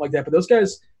 2020 or something like that. But those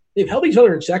guys, they've held each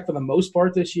other in check for the most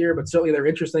part this year, but certainly they're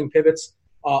interesting pivots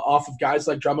off of guys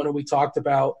like Drummond, who we talked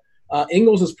about.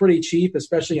 Ingles is pretty cheap,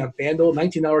 especially on FanDuel.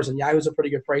 $19 on Yahoo's a pretty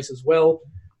good price as well.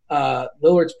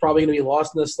 Lillard's probably going to be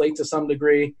lost in the slate to some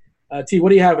degree. T, what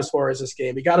do you have as far as this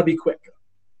game? You got to be quick.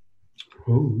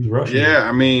 Ooh, he's rushing. Yeah,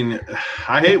 I mean,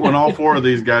 I hate when all four of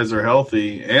these guys are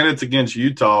healthy, and it's against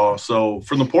Utah. So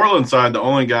from the Portland side, the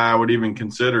only guy I would even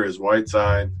consider is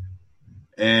Whiteside.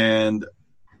 And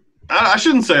I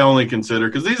shouldn't say only consider,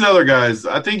 because these other guys,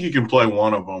 I think you can play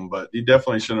one of them, but you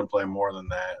definitely shouldn't play more than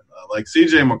that. Like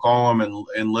C.J. McCollum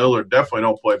and Lillard, definitely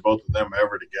don't play both of them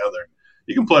ever together.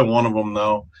 You can play one of them,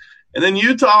 though. And then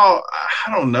Utah,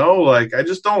 I don't know. Like, I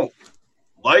just don't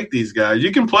like these guys.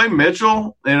 You can play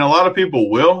Mitchell, and a lot of people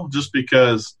will, just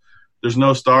because there's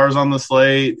no stars on the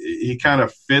slate. He kind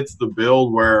of fits the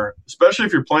build where, especially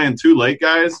if you're playing two late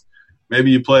guys, maybe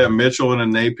you play a Mitchell and a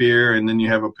Napier, and then you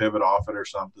have a pivot off it or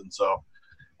something. So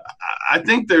I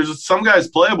think there's some guys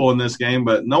playable in this game,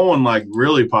 but no one like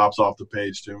really pops off the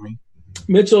page to me.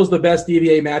 Mitchell's the best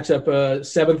DVA matchup,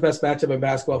 seventh best matchup in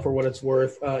basketball for what it's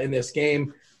worth in this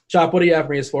game. Chop, what do you have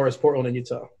for me as far as Portland and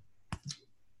Utah?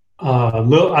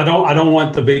 I don't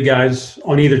want the big guys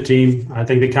on either team. I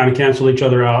think they kind of cancel each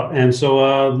other out. And so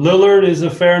Lillard is a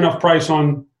fair enough price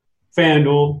on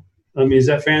FanDuel. I mean, is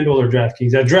that FanDuel or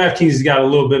DraftKings? That DraftKings has got a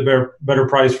little bit better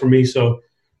price for me. So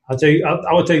I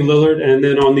would take Lillard. And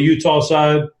then on the Utah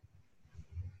side,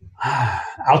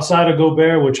 outside of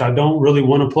Gobert, which I don't really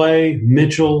want to play,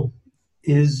 Mitchell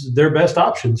is their best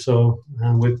option. So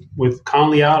with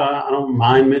Conley out, I don't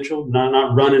mind Mitchell.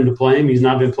 Not running to play him. He's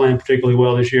not been playing particularly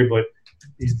well this year, but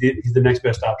he's the next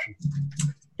best option.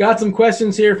 Got some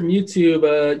questions here from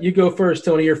YouTube. You go first,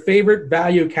 Tony. Your favorite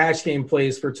value cash game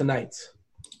plays for tonight?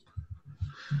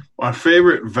 My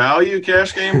favorite value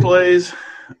cash game plays?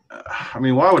 I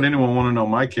mean, why would anyone want to know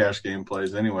my cash game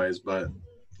plays anyways? But,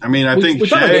 I mean, I think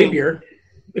Shea – Napier,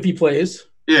 if he plays.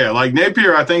 Yeah, like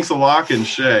Napier, I think, is a lock, and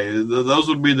Shea. Those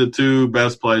would be the two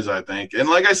best plays, I think. And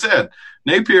like I said,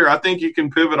 Napier, I think you can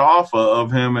pivot off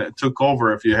of him. It took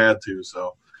over if you had to.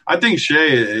 So I think Shea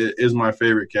is my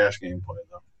favorite cash game play,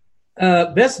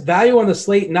 though. Best value on the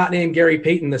slate, not named Gary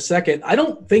Payton II. I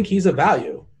don't think he's a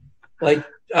value. Like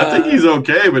I think he's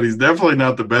okay, but he's definitely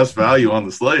not the best value on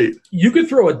the slate. You could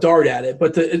throw a dart at it,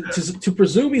 but to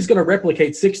presume he's going to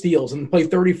replicate 6 steals and play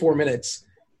 34 minutes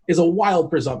is a wild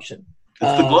presumption.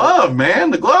 It's the glove,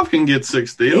 man. The glove can get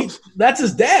 6 steals. That's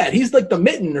his dad. He's like the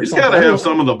mitten or something. He's got to have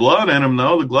some of the blood in him,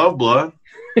 though, the glove blood.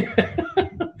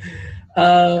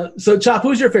 So, Chop,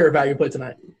 who's your favorite value play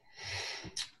tonight?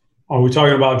 Are we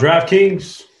talking about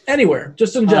DraftKings? Anywhere,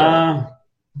 just in general.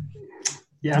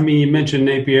 Yeah, I mean, you mentioned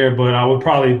Napier, but I'd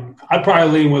probably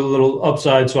lean with a little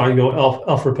upside, so I can go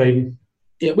Elfrid Payton.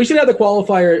 Yeah, we should have the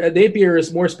qualifier. Napier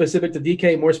is more specific to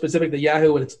DK, more specific to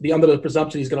Yahoo, and it's under the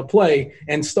presumption he's going to play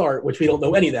and start, which we don't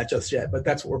know any of that just yet, but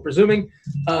that's what we're presuming.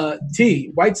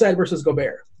 T, Whiteside versus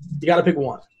Gobert. You got to pick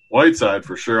one. Whiteside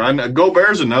for sure.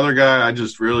 Gobert's another guy I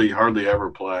just really hardly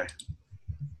ever play.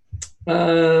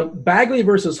 Bagley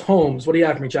versus Holmes. What do you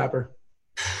have for me, Chopper?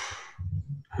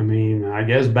 I mean, I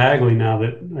guess Bagley.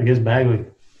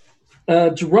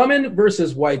 Drummond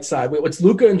versus Whiteside. Wait, what's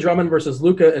Luka and Drummond versus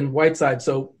Luka and Whiteside?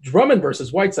 So Drummond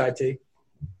versus Whiteside, T.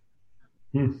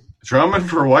 Drummond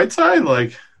for Whiteside?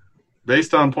 Like,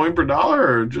 based on point per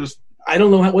dollar or just – I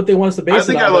don't know what they want us to base it on. I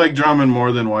think I like Drummond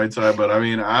more than Whiteside, but, I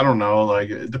mean, I don't know. Like,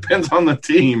 it depends on the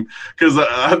team because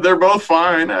they're both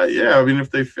fine. Yeah, I mean,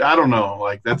 I don't know.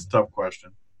 Like, that's a tough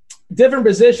question. Different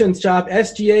positions, Chop.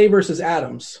 SGA versus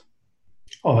Adams.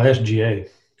 Oh, SGA.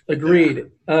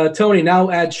 Agreed. Tony, now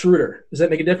add Schroeder. Does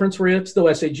that make a difference for you? Still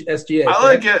SGA. I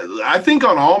like it. I think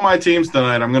on all my teams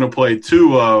tonight, I'm going to play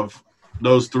 2 of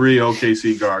those 3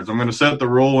 OKC guards. I'm going to set the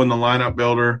rule in the lineup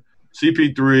builder.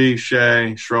 CP3,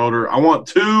 Shea, Schroeder. I want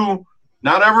 2,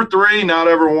 not ever 3, not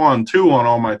ever 1, 2 on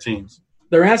all my teams.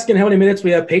 They're asking how many minutes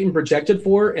we have Payton projected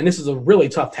for, and this is a really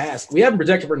tough task. We have him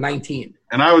projected for 19.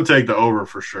 And I would take the over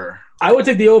for sure. I would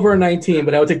take the over on 19,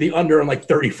 but I would take the under on like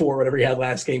 34, whatever he had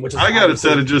last game. Which is I got it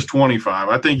set at just 25.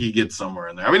 I think he gets somewhere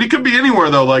in there. I mean, it could be anywhere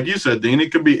though, like you said, Dean.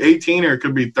 It could be 18 or it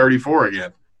could be 34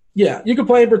 again. Yeah, you can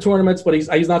play him for tournaments, but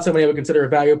he's not somebody I would consider a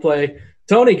value play.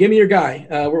 Tony, give me your guy.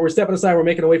 We're stepping aside. We're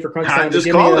making a way for crunch time. I just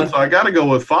called it, so I got to go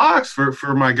with Fox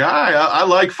for my guy. I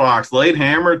like Fox. Late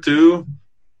hammer too.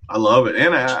 I love it,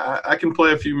 and I can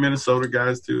play a few Minnesota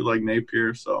guys too, like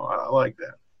Napier. So I like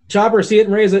that. Chopper, see it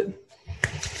and raise it.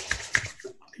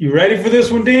 You ready for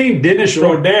this one, Dean? Dennis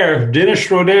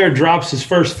Schroeder drops his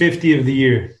first 50 of the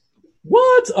year.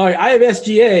 What? All right, I have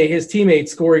SGA, his teammate,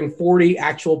 scoring 40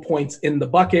 actual points in the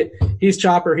bucket. He's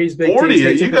Chopper. He's big. 40?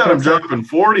 You got him dropping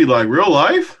 40 like real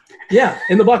life? Yeah,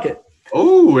 in the bucket.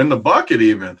 Oh, in the bucket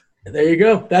even. There you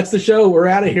go. That's the show. We're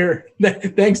out of here.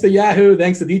 Thanks to Yahoo.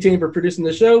 Thanks to D-Chain for producing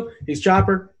the show. He's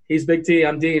Chopper. He's Big T.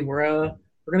 I'm Dean. We're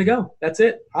going to go. That's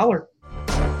it. Holler.